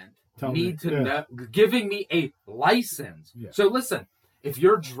government giving me a license? Yeah. So listen. If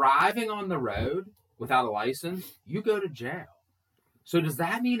you're driving on the road without a license, you go to jail. So does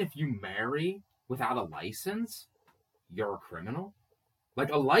that mean if you marry without a license, you're a criminal?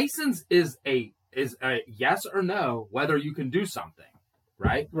 Like, a license is a yes or no whether you can do something,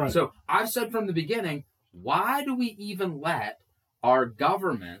 right? Right. So I've said from the beginning, why do we even let our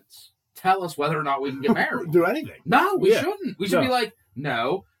governments tell us whether or not we can get married? Do anything? No, we shouldn't. We should be like,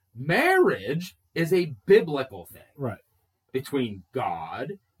 no, marriage is a biblical thing. Right. Between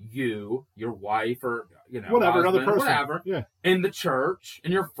God, you, your wife, or whatever, husband, another person, whatever, in the church,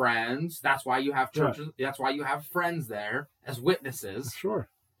 and your friends. That's why you have churches. Right. That's why you have friends there as witnesses. Sure.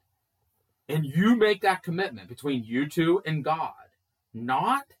 And you make that commitment between you two and God,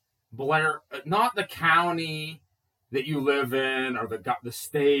 not the county that you live in or the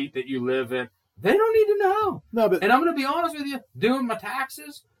state that you live in. They don't need to know. No, but and I'm going to be honest with you. Doing my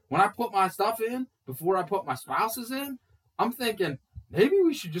taxes, when I put my stuff in before I put my spouse's in. I'm thinking, maybe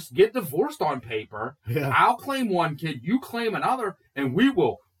we should just get divorced on paper. Yeah. I'll claim one kid, you claim another, and we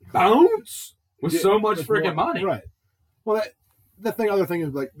will bounce with so much freaking money. Right. Well, other thing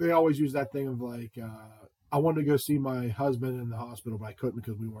is, like, they always use that thing of, like, I wanted to go see my husband in the hospital, but I couldn't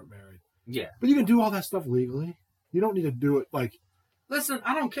because we weren't married. Yeah. But you can do all that stuff legally. You don't need to do it, like... Listen,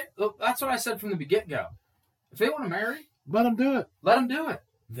 I don't care. That's what I said from the get-go. If they want to marry... Let them do it. Let them do it.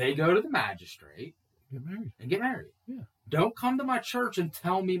 They go to the magistrate... Get married. And get married. Yeah. Don't come to my church and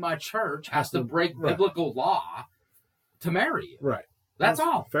tell me my church has to break biblical law to marry you. Right. That's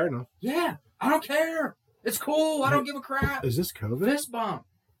all. Fair enough. Yeah. I don't care. It's cool. I don't give a crap. Is this COVID? Fist bump.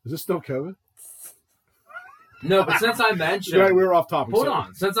 Is this still COVID? No, but since I mentioned... Right, we were off topic. Hold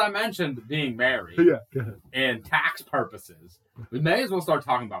on. Since I mentioned being married... Yeah, go ahead. And tax purposes, we may as well start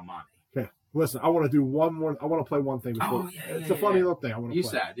talking about money. Okay. Listen, I want to do one more... I want to play one thing before... It's a funny little thing I want to play. You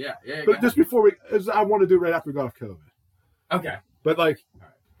said, yeah. But just before I want to do right after we got off COVID. Okay. But, like... All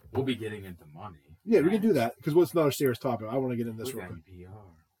right. We'll be getting into money. Yeah, we can do that, because it's another serious topic. I want to get into this real quick.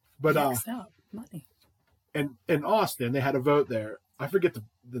 But, Next up, money. And in Austin, they had a vote there. I forget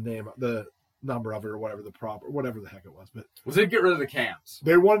the name, the number of it, or whatever whatever the heck it was. But was it get rid of the camps?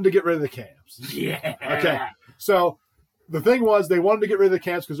 They wanted to get rid of the camps. Yeah. Okay. So the thing was, they wanted to get rid of the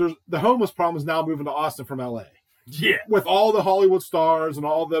camps because the homeless problem is now moving to Austin from LA. Yeah. With all the Hollywood stars and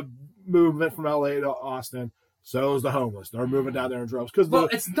all the movement from LA to Austin, so is the homeless. They're moving down there in droves. It's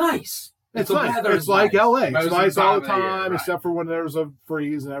nice. It's nice. It's like nice. LA. It's nice all the time, year, except for when there's a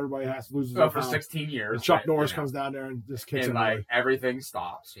freeze and everybody has to lose their for 16 years. And Chuck Norris comes down there and just kicks it. And everything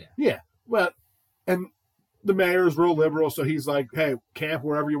stops. Yeah. Yeah. Well, and the mayor is real liberal, so he's like, "Hey, camp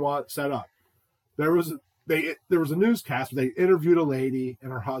wherever you want, set up." There was a newscast where they interviewed a lady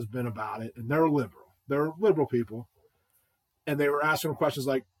and her husband about it, and they're liberal. They're liberal people, and they were asking them questions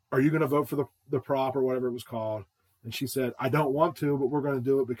like, "Are you going to vote for the prop or whatever it was called?" And she said, "I don't want to, but we're going to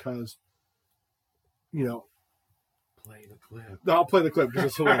do it because." Play the clip. I'll play the clip because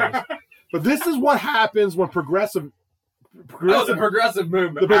it's hilarious. But this is what happens when the progressive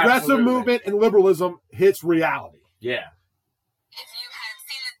movement. The progressive movement and liberalism hits reality. Yeah. If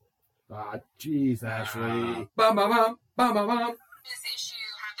you have seen Jeez, Ashley. Bum, bum, bum, bum, bum, bum. this issue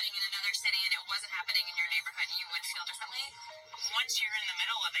happening in another city and it wasn't happening in your neighborhood, you would feel differently? Once you're in the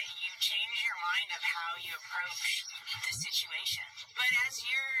middle of it, you change your mind of how you approach the situation. But as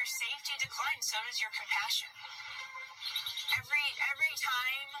your safety declines, so does your compassion. Every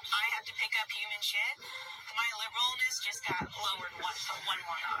time I have to pick up human shit, my liberalness just got lowered one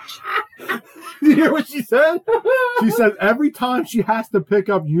more notch. You hear what she said? She said every time she has to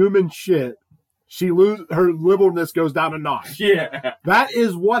pick up human shit, her liberalness goes down a notch. Yeah. That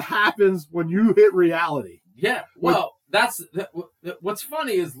is what happens when you hit reality. Yeah. Well, what's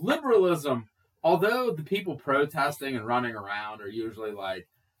funny is liberalism, although the people protesting and running around are usually like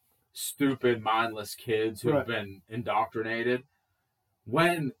stupid, mindless kids who have been indoctrinated,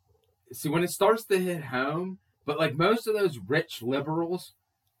 when it starts to hit home, but like most of those rich liberals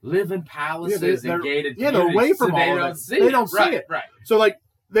live in palaces and gated communities. Yeah, they're away from all of it. They don't see it. Right. So like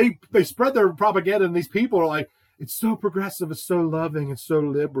they spread their propaganda, and these people are like, it's so progressive, it's so loving, it's so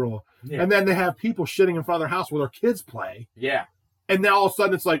liberal. Yeah. And then they have people shitting in front of their house where their kids play. Yeah. And now all of a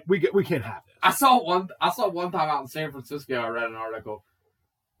sudden it's like we can't have this. I saw one time out in San Francisco, I read an article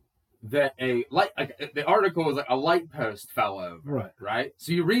that the article was like a light post fell over. Right.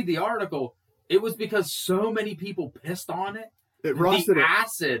 So you read the article, it was because so many people pissed on it. It rusted. The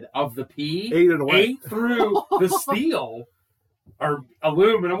acid of the pee ate it away. Ate through the steel or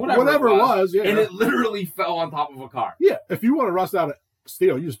aluminum, whatever it was, yeah. And it literally fell on top of a car. Yeah, if you want to rust out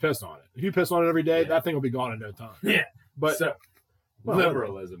steel, you just piss on it. If you piss on it every day, that thing will be gone in no time. Yeah, but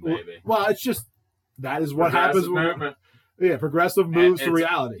liberalism, baby. Well, it's just that is what happens. Movement. Progressive moves to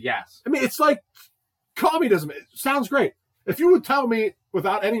reality. Yes, I mean it's like communism. It sounds great. If you would tell me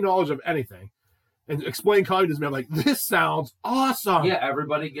without any knowledge of anything and explain communism, I'm like, this sounds awesome. Yeah,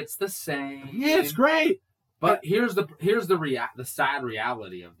 everybody gets the same. Yeah, it's great. But here's the sad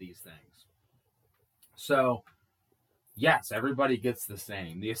reality of these things. So, yes, everybody gets the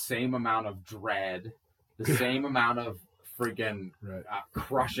same amount of dread, the same amount of freaking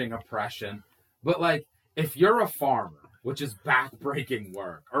crushing oppression. But like, if you're a farmer, which is backbreaking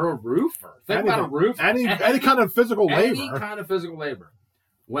work, or a roofer, think about a roofer, any kind of physical labor, any kind of physical labor.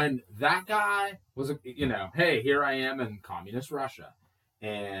 When that guy was, hey, here I am in communist Russia.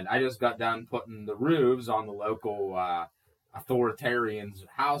 And I just got done putting the roofs on the local authoritarians'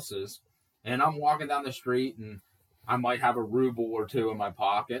 houses. And I'm walking down the street, and I might have a ruble or two in my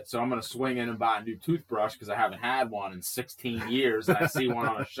pocket. So I'm going to swing in and buy a new toothbrush because I haven't had one in 16 years, and I see one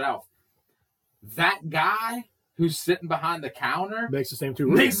on a shelf. That guy who's sitting behind the counter makes the same 2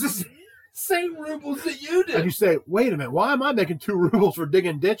 rubles. Makes the same rubles that you do. And you say, wait a minute, why am I making 2 rubles for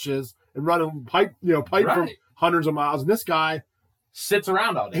digging ditches and running pipe for hundreds of miles? And this guy sits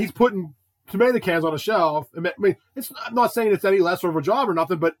around all day. He's putting tomato cans on a shelf. I mean, I'm not saying it's any less of a job or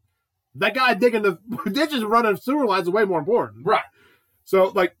nothing, but that guy digging the ditches and running sewer lines is way more important. Right. So,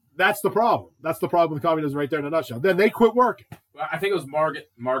 like, that's the problem. That's the problem with communism right there in a nutshell. Then they quit working. I think it was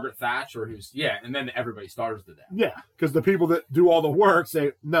Margaret Thatcher and then everybody starves to death. Yeah, because the people that do all the work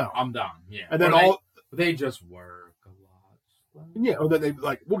say, no. I'm done. Yeah. And then they just work a lot. Yeah, and then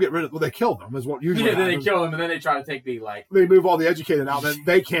we'll get rid of they kill them is what usually happens. Then they kill them, and then they try to take they move all the educated out, then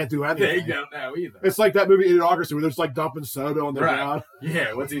they can't do anything. They don't know either. It's like that movie Idiocracy where they're just like dumping soda on the ground.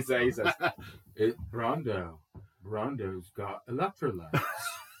 Yeah, what's he say? He says, Brondo's got electrolytes.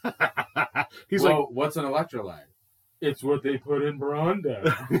 He's what's an electrolyte? It's what they put in Brondo.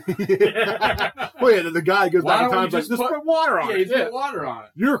 Well, yeah, the guy goes back in time just put water on it. Yeah, put water on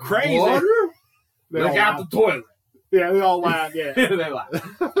it. You're crazy. Water? They got the toilet. Yeah, they all laugh. Yeah. They laugh.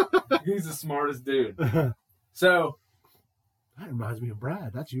 He's the smartest dude. So. That reminds me of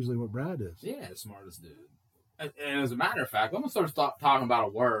Brad. That's usually what Brad is. Yeah, the smartest dude. And as a matter of fact, I'm going to start talking about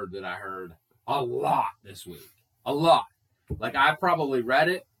a word that I heard a lot this week. A lot. Like, I probably read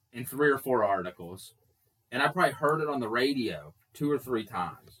it in 3 or 4 articles. And I probably heard it on the radio 2 or 3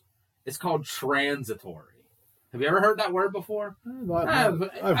 times. It's called transitory. Have you ever heard that word before?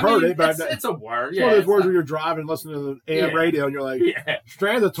 I've heard it, but it's a word. It's one of those words where you're driving and listening to the AM radio, and you're like,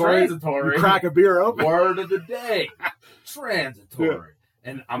 transitory. Transitory. You crack a beer open. Word of the day. Transitory.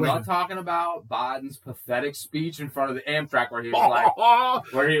 Yeah. And I'm not talking about Biden's pathetic speech in front of the Amtrak where he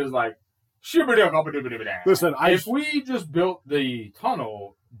was like, listen, if we just built the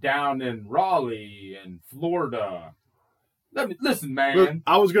tunnel down in Raleigh and Florida. Listen, man. Look,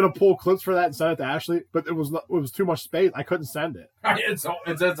 I was gonna pull clips for that and send it to Ashley, but it was too much space. I couldn't send it. It's so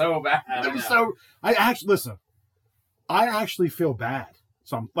bad. It was so. I actually feel bad.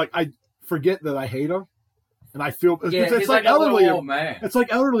 So I forget that I hate him, and I feel it's like elderly old man. It's like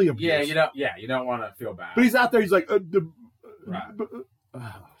elderly abuse. Yeah, you don't want to feel bad. But he's out there. He's like, right.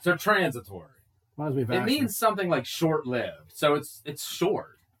 So transitory. Reminds me of it means something like short-lived. So it's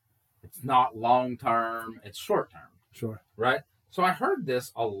short. It's not long term, it's short term, Sure. right? So I heard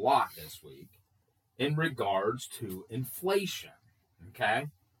this a lot this week in regards to inflation. Okay.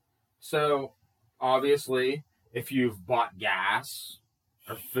 So obviously, if you've bought gas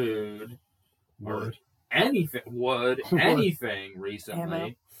or food or Wood. anything recently,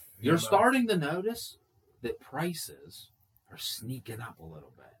 Ammo. you're Ammo. starting to notice that prices are sneaking up a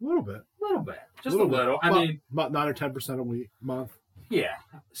little bit. A little bit. Just a little. I Well, mean, about 9 or 10% a week, month. yeah.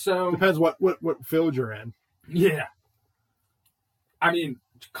 So Depends what field you're in. yeah. I mean,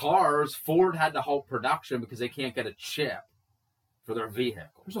 cars, Ford had to halt production because they can't get a chip for their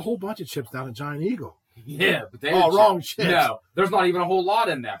vehicle. There's a whole bunch of chips down at Giant Eagle. Yeah, but they Oh, wrong chips. No, there's not even a whole lot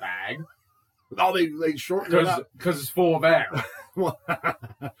in that bag Oh, they shorten it up. because it's full of air. Well,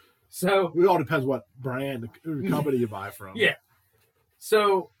 So it all depends what brand or company you buy from. yeah.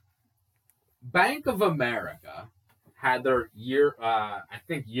 So Bank of America had their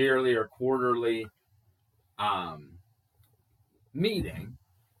yearly or quarterly meeting,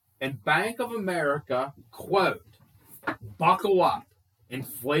 and Bank of America, quote, buckle up,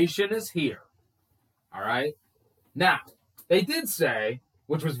 inflation is here. All right. Now, they did say,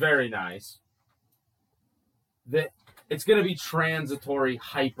 which was very nice, that it's going to be transitory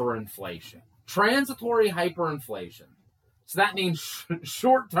hyperinflation. Transitory hyperinflation. So that means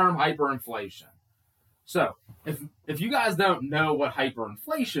short-term hyperinflation. So if you guys don't know what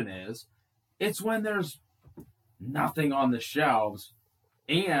hyperinflation is, it's when there's nothing on the shelves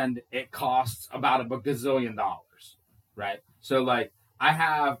and it costs about $1 gazillion, right? So like I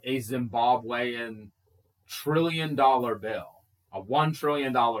have a Zimbabwean $1 trillion bill, a $1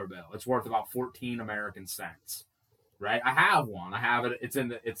 trillion bill. It's worth about 14 American cents, right? I have one. I have it. It's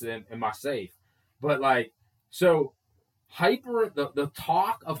in my safe. But like, so the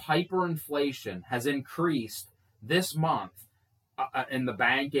talk of hyperinflation has increased this month in the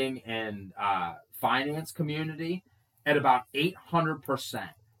banking and finance community at about 800%.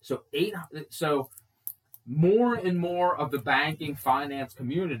 So more and more of the banking finance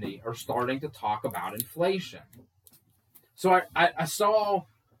community are starting to talk about inflation. So I saw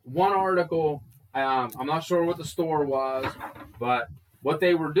one article. I'm not sure what the store was, but what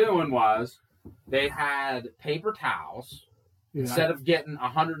they were doing was they had paper towels. Yeah, Instead of getting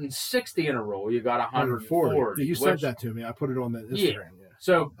 160 in a roll, you got 140. Yeah, you sent that to me. I put it on the Instagram. Yeah.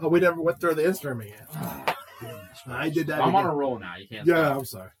 So Oh, we never went through the Instagram again. I did that. I'm on again. a roll now. You can't. Yeah, stop. I'm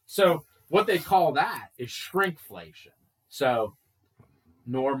sorry. So what they call that is shrinkflation. So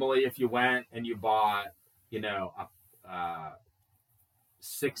normally, if you went and you bought,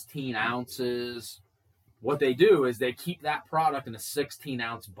 16 ounces, what they do is they keep that product in a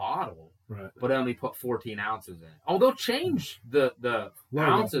 16-ounce bottle, Right. but only put 14 ounces in it. Oh, they'll change the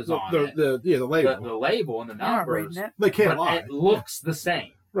ounces on it, the label. the label and the I'm not numbers, reading it. They can't but lie. it looks the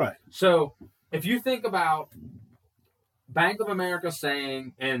same. Right. So if you think about Bank of America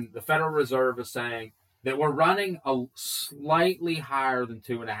saying and the Federal Reserve is saying that we're running a slightly higher than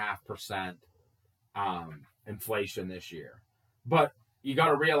 2.5% inflation this year, but you got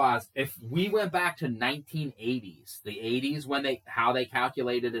to realize if we went back to 1980s, the 80s how they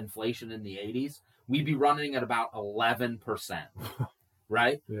calculated inflation in the 80s, we'd be running at about 11%.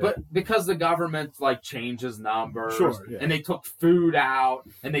 Right? Yeah. But because the government changes numbers, Sure, yeah. and they took food out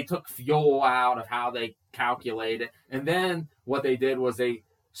and they took fuel out of how they calculate it. And then what they did was they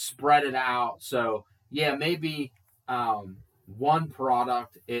spread it out. So yeah, maybe one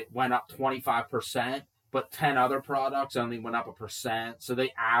product, it went up 25%, but 10 other products only went up 1%. So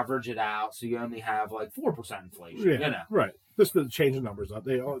they average it out. So you only have 4% inflation, Yeah. Right. Just to change the numbers up.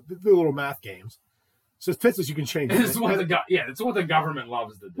 They little math games. Statistics you can change. It's what the government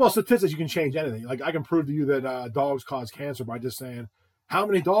loves to do. Well, statistics you can change anything. Like I can prove to you that dogs cause cancer by just saying how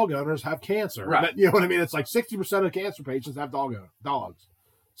many dog owners have cancer. Right. That, you know what I mean? It's like 60% of cancer patients have dogs.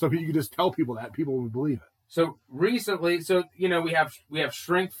 So you can just tell people that, people would believe it. So recently, we have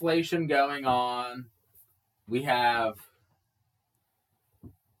shrinkflation going on. We have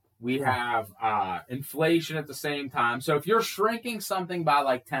inflation at the same time. So if you're shrinking something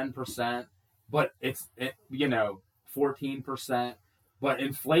by 10%, but it's 14%, but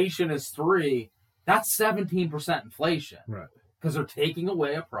inflation is 3%, that's 17% inflation. Right. Because they're taking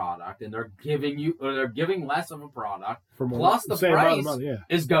away a product and they're giving less of a product. For more, Plus the same amount price of money, yeah.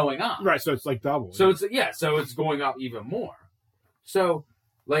 is going up. Right. So it's like double. So it's going up even more. So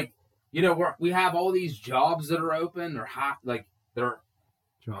we have all these jobs that are open. They're high, they're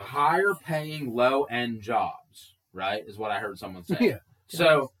Jobs. higher paying low end jobs, right? Is what I heard someone say. Yeah.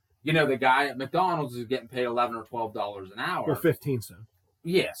 So the guy at McDonald's is getting paid $11 or $12 an hour. Or 15 soon.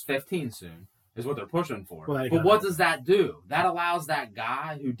 Yes, 15 soon. is what they're pushing for. Well, but what does that do? That allows that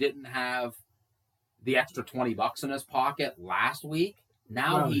guy who didn't have the extra $20 in his pocket last week.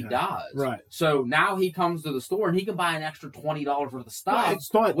 Now he does. Right. So now he comes to the store and he can buy an extra $20 worth of stuff,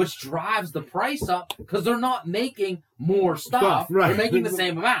 which drives the price up because they're not making more stuff. Right. They're making the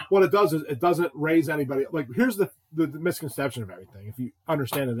same amount. What it does is it doesn't raise anybody. Like, here's the misconception of everything. If you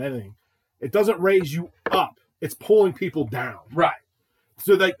understand it, anything, it doesn't raise you up. It's pulling people down. Right.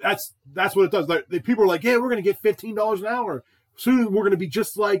 So that's what it does. Like, the people are like, yeah, we're going to get $15 an hour. Soon we're going to be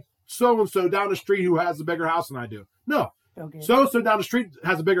just like so-and-so down the street who has a bigger house than I do. No. So down the street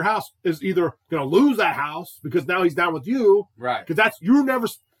has a bigger house is either going to lose that house because now he's down with you. Right. Because you'll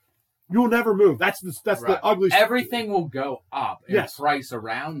never move. That's the ugly. Everything will go up in Yes. price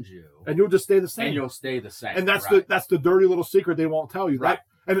around you. And you'll just stay the same. And you'll stay the same. And that's the dirty little secret they won't tell you. Right.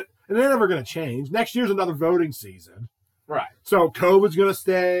 And they're never going to change. Next year's another voting season. Right. So COVID's going to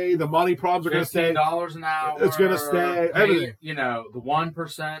stay. The money problems are going to stay. $15 an hour. It's going to stay. Everything. You know, the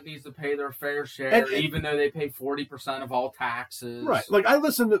 1% needs to pay their fair share, even though they pay 40% of all taxes. Right. Like,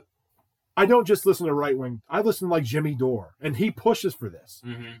 I don't just listen to right wing. I listen to like Jimmy Dore, and he pushes for this.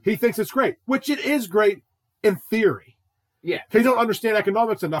 Mm-hmm. He thinks it's great, which it is great in theory. Yeah. They don't understand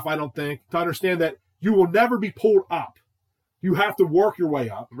economics enough, I don't think, to understand that you will never be pulled up. You have to work your way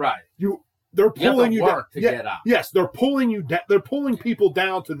up. Right. They're pulling you down to get up. Yes, they're pulling you down. They're pulling people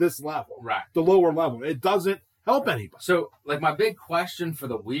down to this level, right? The lower level. It doesn't help anybody. So, like, my big question for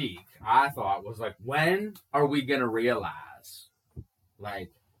the week, I thought, was like, when are we gonna realize,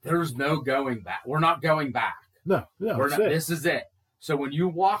 like, there's no going back? We're not going back. No, we're not. This is it. So when you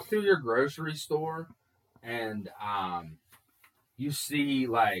walk through your grocery store, and you see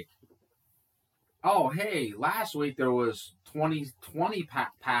like, oh, hey, last week there was 20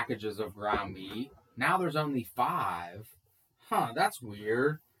 packages of ground meat. Now there's only 5. Huh, that's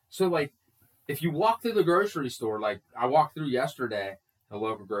weird. So, like, if you walk through the grocery store, like I walked through yesterday, the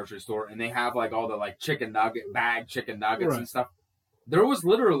local grocery store, and they have, like, all the, like, chicken nuggets and stuff. There was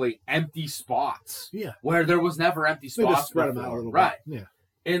literally empty spots. Yeah. Where there was never empty spots. They just spread them out a little bit. Yeah.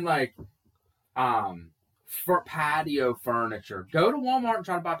 And, like, for patio furniture, go to Walmart and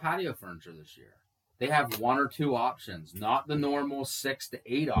try to buy patio furniture this year. They have 1 or 2 options, not the normal 6 to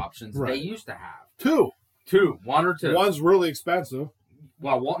 8 options they used to have. 2. 1 or 2. One's really expensive.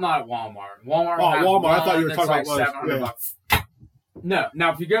 Well, not at Walmart. Walmart. I thought you were talking like about $700. No.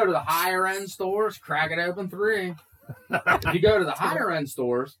 Now, if you go to the higher end stores, crack it open 3. If you go to the higher end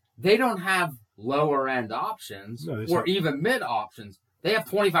stores, they don't have lower end options or even mid options. They have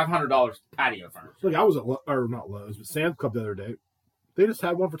 $2,500 patio furniture. Look, I was at not Lowe's, but Sam's Club the other day. They just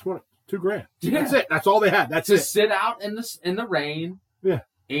had one for $2,000. Yeah. That's it. That's all they had. That's to it. Sit out in the rain. Yeah.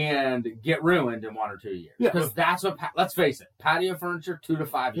 And get ruined in 1 or 2 years. Yeah. Because that's what. Let's face it. Patio furniture, 2 to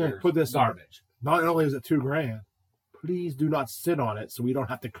 5 years. Put this garbage. Not only is it $2,000, please do not sit on it so we don't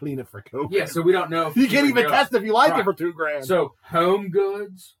have to clean it for COVID. Yeah. So we don't know. If you can't even test if you like it for $2,000. So home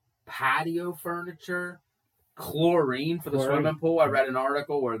goods, patio furniture. Chlorine for the swimming pool. I read an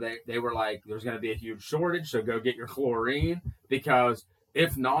article where they were like, there's going to be a huge shortage, so go get your chlorine, because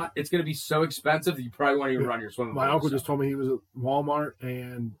if not, it's going to be so expensive that you probably won't even run your swimming pool. My uncle just told me he was at Walmart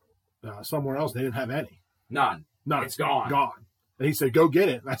and somewhere else. They didn't have any. None. It's gone. Gone. And he said, go get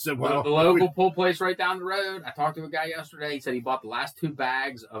it. And I said, well. The local pool place right down the road, I talked to a guy yesterday. He said he bought the last 2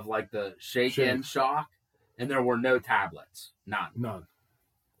 bags of like the Shake and Shock, and there were no tablets. None.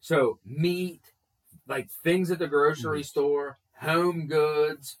 So meat, like things at the grocery store, home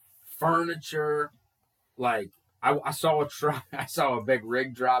goods, furniture. Like I saw a truck, I saw a big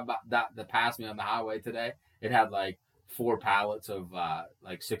rig drive that passed me on the highway today. It had like 4 pallets of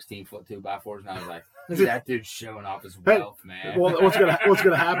like 16-foot 2x4s, and I was like, look at that dude showing off his wealth, man. Well, what's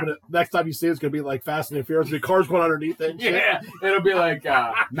gonna happen next time you see it, it's gonna be like Fast and Furious. The car's going underneath it. Yeah, it'll be like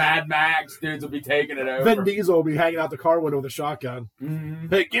Mad Max. Dudes will be taking it over. Vin Diesel will be hanging out the car window with a shotgun. Mm-hmm.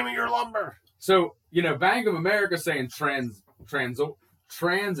 Hey, give me your lumber. So, Bank of America saying transitory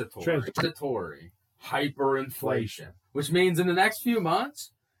hyperinflation, which means in the next few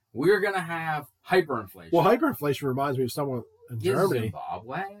months, we're going to have hyperinflation. Well, hyperinflation reminds me of someone in Germany.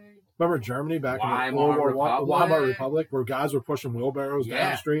 Zimbabwe. Remember Germany back in World War War I? The Weimar Republic, where guys were pushing wheelbarrows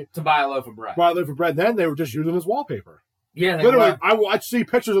down the street to buy a loaf of bread. Then they were just using it as wallpaper. Yeah, literally. I'd see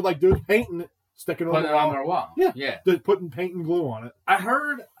pictures of like dudes painting it, sticking it on their wall. Yeah. Putting paint and glue on it. I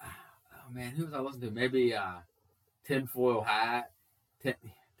heard. Oh man, who was I listening to? Maybe tinfoil hat,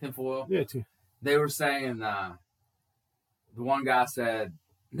 tinfoil. Yeah. They were saying the one guy said,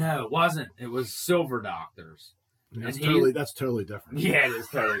 no, it wasn't. It was silver doctors. That's totally different. Yeah, it is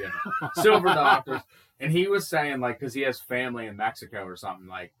totally different. Silver doctors. And he was saying, like, because he has family in Mexico or something,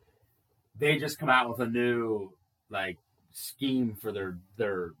 like, they just come out with a new scheme for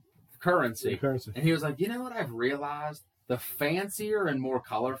their currency. And he was like, you know what I've realized? The fancier and more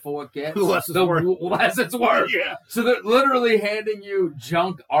colorful it gets, The less it's worth. Yeah. So they're literally handing you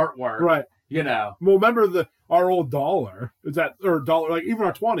junk artwork. Right. Well, remember our old dollar? Is that or dollar even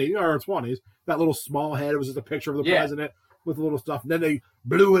our 20s? That little small head. It was just a picture of the president with a little stuff. And then they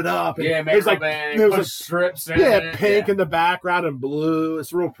blew it up. And it was put strips in it. Pink in the background and blue.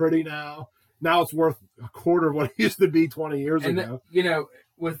 It's real pretty now. Now it's worth a quarter of what it used to be 20 years ago.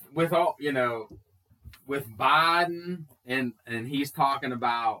 With all with Biden and he's talking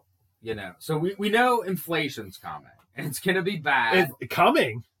about so we know inflation's coming and it's gonna be bad. It's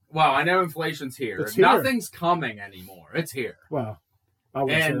coming. Well, I know inflation's here. It's here. Nothing's coming anymore. It's here. Well, I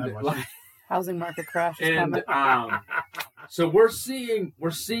wouldn't say that much. Housing market crash is coming. So we're seeing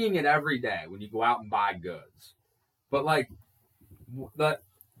it every day when you go out and buy goods. But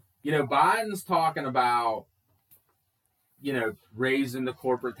Biden's talking about raising the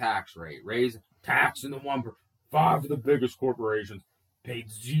corporate tax rate, raising taxing the 5 of the biggest corporations paid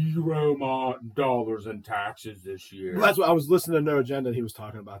 $0 in taxes this year. Well, that's what I was listening to No Agenda, and he was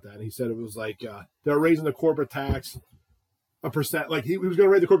talking about that. And he said it was like they're raising the corporate tax a percent. Like he was going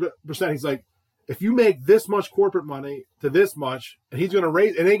to raise the corporate percent. He's like, if you make this much corporate money to this much, and he's going to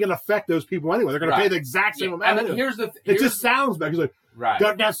raise, it ain't going to affect those people anyway. They're going to pay the exact same amount. And here's it just sounds bad. He's like, right.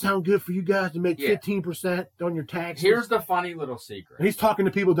 Doesn't that sound good for you guys to make 15% on your taxes? Here's the funny little secret. And he's talking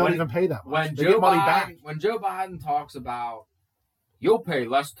to people who don't even pay that much. When Joe Biden talks about you'll pay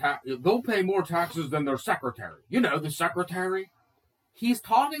they'll pay more taxes than their secretary. The secretary. He's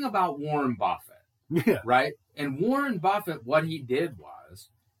talking about Warren Buffett. Yeah. Right? And Warren Buffett, what he did was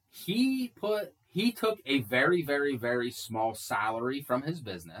he took a very, very, very small salary from his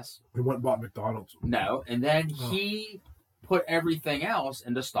business. He went and bought McDonald's. No, and then he put everything else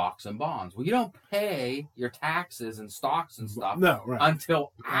into stocks and bonds. Well, you don't pay your taxes and stocks and stuff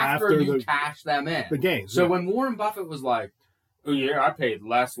until after you cash them in. The gains. So when Warren Buffett was like, oh, yeah, I paid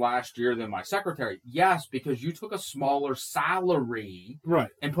less last year than my secretary. Yes, because you took a smaller salary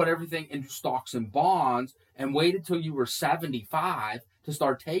and put everything into stocks and bonds and waited till you were 75 to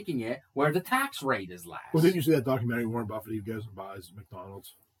start taking it where the tax rate is less. Well, didn't you see that documentary Warren Buffett? He goes and buys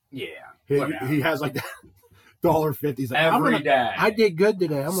McDonald's. Yeah. He has like $1.50. He's like, every day. I did good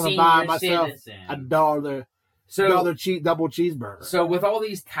today. I'm going to buy myself a $1 double cheeseburger. So with all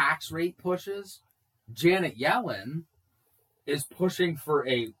these tax rate pushes, Janet Yellen is pushing for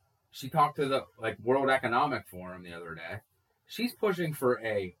she talked to the World Economic Forum the other day. She's pushing for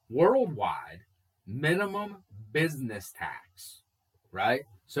a worldwide minimum business tax, right?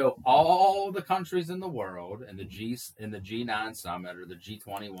 So all the countries in the world and the G9 summit or the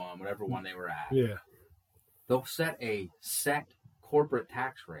G21, whatever one they were at, they'll set a set corporate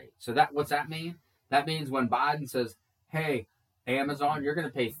tax rate. So what's that mean? That means when Biden says, "Hey, Amazon, you're going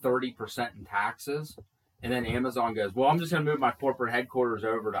to pay 30% in taxes." And then Amazon goes, well, I'm just going to move my corporate headquarters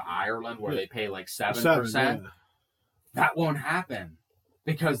over to Ireland where they pay 7%. That won't happen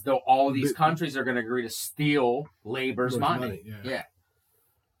because all these countries are going to agree to steal labor's money. Yeah.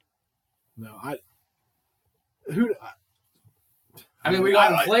 No, we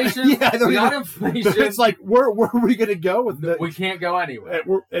got inflation. We got inflation. It's like, where are we going to go with this? We can't go anywhere.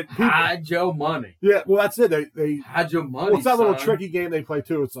 Hide your money. Yeah, well, that's it. They hide your money. Well, it's that little tricky game they play,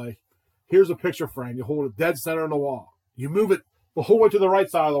 too. It's like, here's a picture frame. You hold it dead center on the wall. You move it the whole way to the right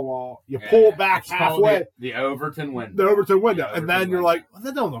side of the wall. You pull it back halfway. The Overton window. The Overton window. And then you're like, well,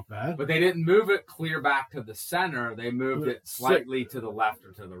 that don't look bad. But they didn't move it clear back to the center. They moved it slightly to the left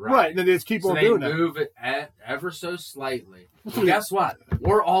or to the right. Right, and then they just keep on doing that. They move it ever so slightly. Well, guess what?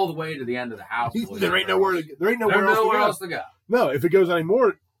 We're all the way to the end of the house. There ain't nowhere else to go. No, if it goes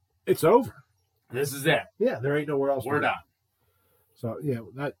anymore, it's over. This is it. Yeah, there ain't nowhere else. We're done. So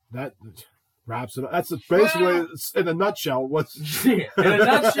that wraps it up. That's basically in a nutshell. In a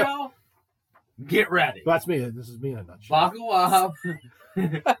nutshell, get ready. That's me. This is me in a nutshell. Buckle up.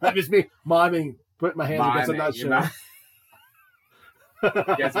 That's just me miming, putting my hands against a nutshell.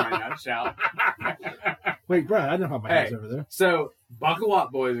 Against my nutshell. Wait, Brad, I don't have my hands over there. So buckle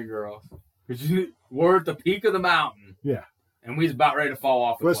up, boys and girls. We're at the peak of the mountain. Yeah. And we're about ready to fall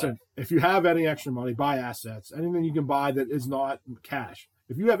off the cliff. If you have any extra money, buy assets. Anything you can buy that is not cash.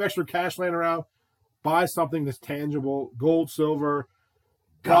 If you have extra cash laying around, buy something that's tangible. Gold, silver,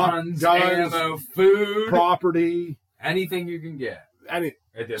 guns, ammo, food, property. Anything you can get at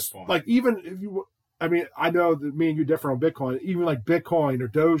this point. Like even if you, I know that me and you differ on Bitcoin. Even like Bitcoin or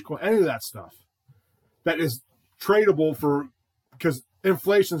Dogecoin, any of that stuff that is tradable because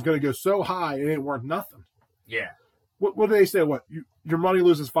inflation is going to go so high it ain't worth nothing. Yeah. What do they say? Your money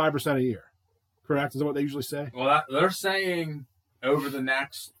loses 5% a year. Correct? Is that what they usually say? Well, they're saying over the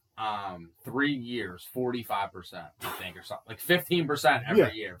next 3 years, 45%, I think, or something like 15%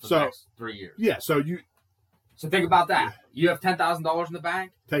 every year for the next 3 years. Yeah. So think about that. You have $10,000 in the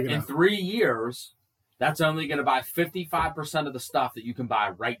bank. take it In out. 3 years, that's only going to buy 55% of the stuff that you can buy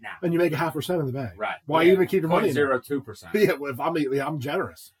right now. And you make 0.5% in the bank. Right. Why even keep your money in there? 0.02%. Yeah, well, if I'm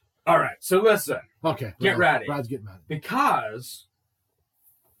generous. All right. So listen, Okay. Get ready. Brad's getting mad. because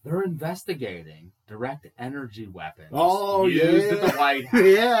they're investigating direct energy weapons Oh, used yeah. at the White House.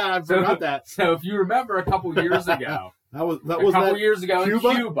 Yeah, I forgot that. So if you remember a couple years ago, That was years ago Cuba?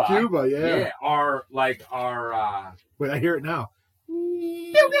 in Cuba. Cuba, yeah. our Wait, I hear it now.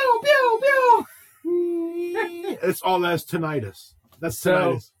 pew pew pew pew. It's all that's tinnitus. That's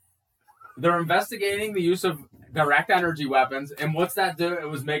So- tinnitus. They're investigating the use of direct energy weapons, and what's that do? It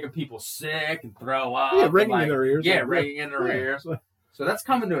was making people sick and throw up. Yeah, and, ringing in their ears. Yeah, Like, ringing in their yeah. ears. So that's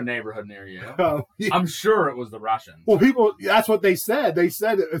coming to a neighborhood near you. Oh, yeah. I'm sure it was the Russians. Well, people, that's what they said. They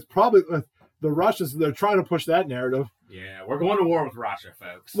said it's probably the Russians. They're trying to push that narrative. Yeah, we're going to war with Russia,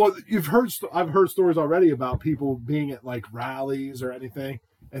 folks. Well, I've heard stories already about people being at like rallies or anything,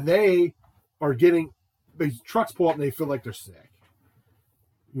 and they are getting these trucks pull up and they feel like they're sick.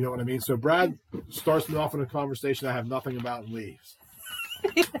 You know what I mean? So Brad starts me off in a conversation I have nothing about and leaves.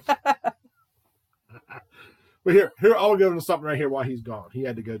 But here, I'll go into something right here while he's gone. He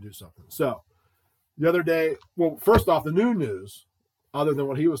had to go do something. So the other day, well, first off, the new news, other than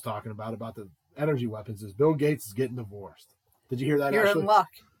what he was talking about the energy weapons, is Bill Gates is getting divorced. Did you hear that? You're actually? in luck.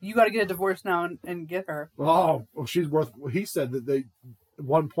 You got to get a divorce now and get her. Oh, well, she's worth. Well, he said that they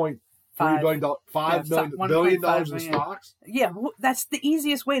 $1.3 billion, $5 billion in stocks. Yeah, well, that's the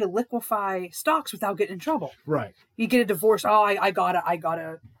easiest way to liquefy stocks without getting in trouble. Right. You get a divorce. Oh, I gotta,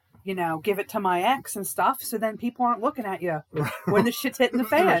 give it to my ex and stuff. So then people aren't looking at you when the shit's hitting the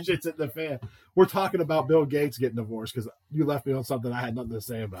fan. Shit's hitting the fan. We're talking about Bill Gates getting divorced because you left me on something I had nothing to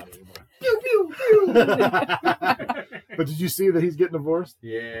say about anymore. Pew, pew, pew. But did you see that he's getting divorced?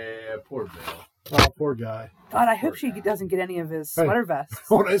 Yeah, poor Bill. Oh, poor guy. God, I hope she doesn't get any of his Hey. sweater vests.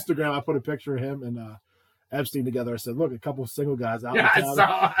 On Instagram, I put a picture of him and Epstein together. I said, "Look, a couple of single guys out." Yeah, in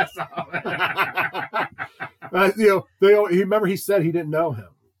town. I saw it. Remember he said he didn't know him.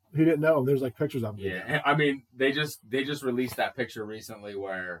 He didn't know him. There's like pictures of him. Yeah, I mean, they just released that picture recently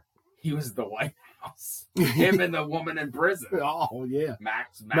where he was at the White House, him and the woman in prison, Oh yeah.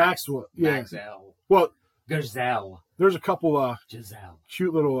 Maxwell, Yeah. Maxwell, Well, Gazelle, there's a couple Giselle.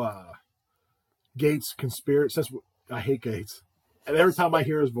 cute little Gates conspiracy. Since I hate Gates, and every time I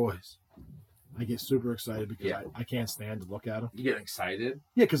hear his voice, I get super excited because Yeah. I can't stand to look at him. You get excited?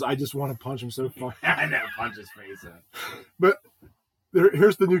 Yeah, because I just want to punch him so far. I know, punch his face in. But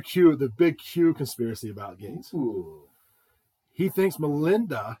here's the new Q, the big Q conspiracy about Gates. Ooh. He thinks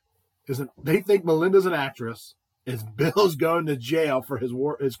Melinda they think Melinda's an actress. Is Bill's going to jail for his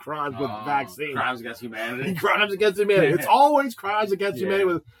crimes with vaccine. Crimes against humanity. Crimes against humanity. It's always crimes against humanity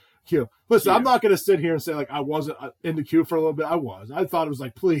with Q. Listen, I'm not going to sit here and say like I wasn't into Q for a little bit. I was. I thought it was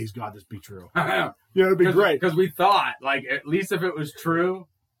like, please God, this be true. It'd be great. Because we thought, like, at least if it was true,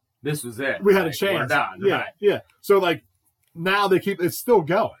 this was it. We had a Like, chance. We're done. Yeah, Right. yeah. So like now it's still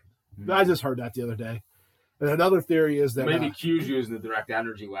going. Mm-hmm. I just heard that the other day. And another theory is that Maybe Q's using the direct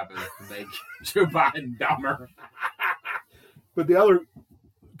energy weapon to make Joe Biden dumber. but the other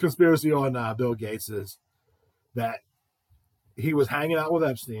conspiracy on Bill Gates is that he was hanging out with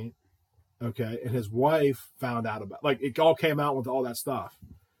Epstein, okay, and his wife found out about it all came out with all that stuff,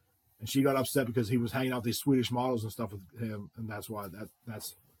 and she got upset because he was hanging out with these Swedish models and stuff with him, and that's why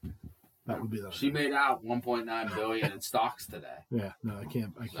that would be the She made out $1.9 billion in stocks today. yeah. No, I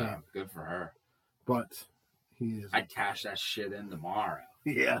can't. So, good for her. But he is. I'd cash that shit in tomorrow.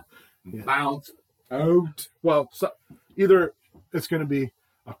 Yeah. Bounce out. Well, so either it's going to be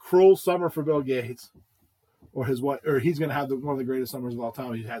a cruel summer for Bill Gates, or he's going to have one of the greatest summers of all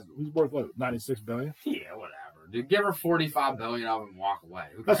time. He's worth what, $96 billion. Yeah, whatever. Dude, give her $45 billion of it and walk away.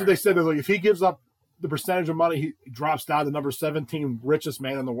 That's what they said. They're like, if he gives up the percentage of money, he drops down to number 17 richest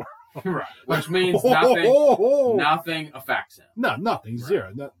man in the world. Right. Which means nothing affects him. No, nothing. Right.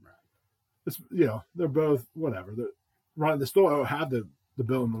 Zero. It's, they're both whatever. They're running the store. Have the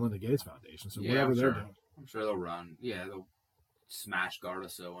Bill and Melinda Gates Foundation. So whatever they're doing. I'm sure they'll run. Yeah, they'll smash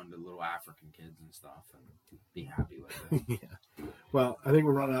Gardasil into little African kids and stuff and be happy with it. Yeah. Well, I think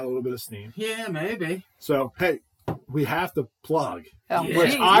we're running out a little bit of steam. Yeah, maybe. So hey, we have to plug. Oh, Yeah.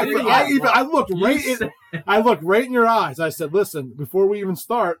 Which geez, I looked right in your eyes. I said, listen, before we even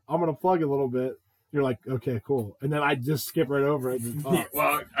start, I'm going to plug a little bit You're like, okay, cool. And then I just skip right over it. And talk.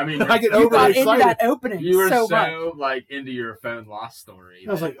 Well, I mean, I get You got into overexcited. that opening you were so so, much. like into your phone lost story.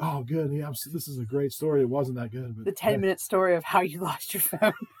 I was that- like, oh, good. Yeah, this is a great story. It wasn't that good. But The 10-minute story of how you lost your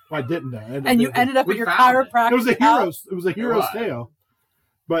phone. I didn't know. And you ended up We at your found it. chiropractor. It was a hero's. It was a hero's was. tale.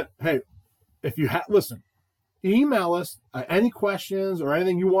 But hey, if you listen, email us any questions or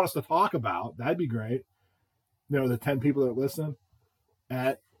anything you want us to talk about. That'd be great. You know, the 10 people that listen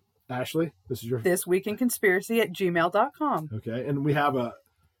at Ashley. This is your This Week in Conspiracy at gmail.com. okay. And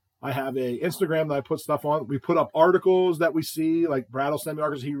I have a Instagram that I put stuff on. We put up articles that we see. Like Brad will send me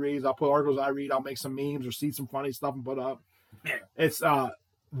articles he reads. I'll put articles I read. I'll make some memes or see some funny stuff and put up. Yeah. It's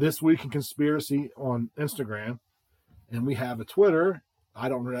This Week in Conspiracy on Instagram, and we have a Twitter. I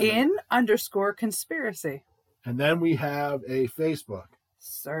don't remember. _conspiracy. And then we have a Facebook.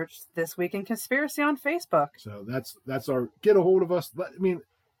 Search This Week in Conspiracy on Facebook. So that's our get a hold of us. I mean,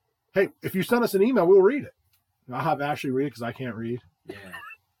 hey, if you send us an email, we'll read it. I'll have Ashley read it because I can't read. yeah.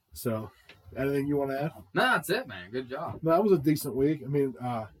 So, anything you want to add? No, that's it, man. Good job. No, that was a decent week. I mean,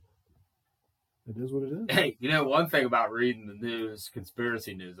 it is what it is. Hey, you know one thing about reading the news,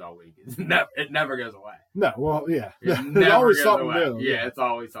 conspiracy news all week, is it never goes away. No, well, yeah, It there's never always goes something away. new. Yeah, it's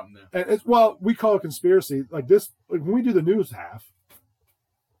always something new. And it's we call it conspiracy. Like this, like when we do the news half,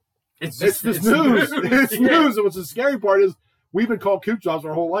 it's just news. It's Yeah. news. And what's the scary part is we've been called kook jobs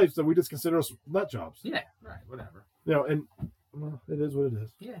our whole life, so we just consider us nut jobs. Yeah, right. Whatever. You know, and well, it is what it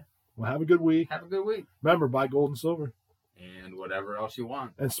is. Yeah. Well, have a good week. Have a good week. Remember, buy gold and silver. And whatever else you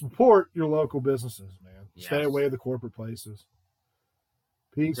want. And support your local businesses, man. Stay Yes. away from the corporate places.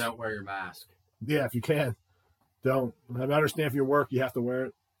 Peace. Don't wear your mask. Yeah, if you can. Don't. I understand if you work, you have to wear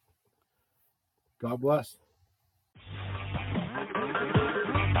it. God bless.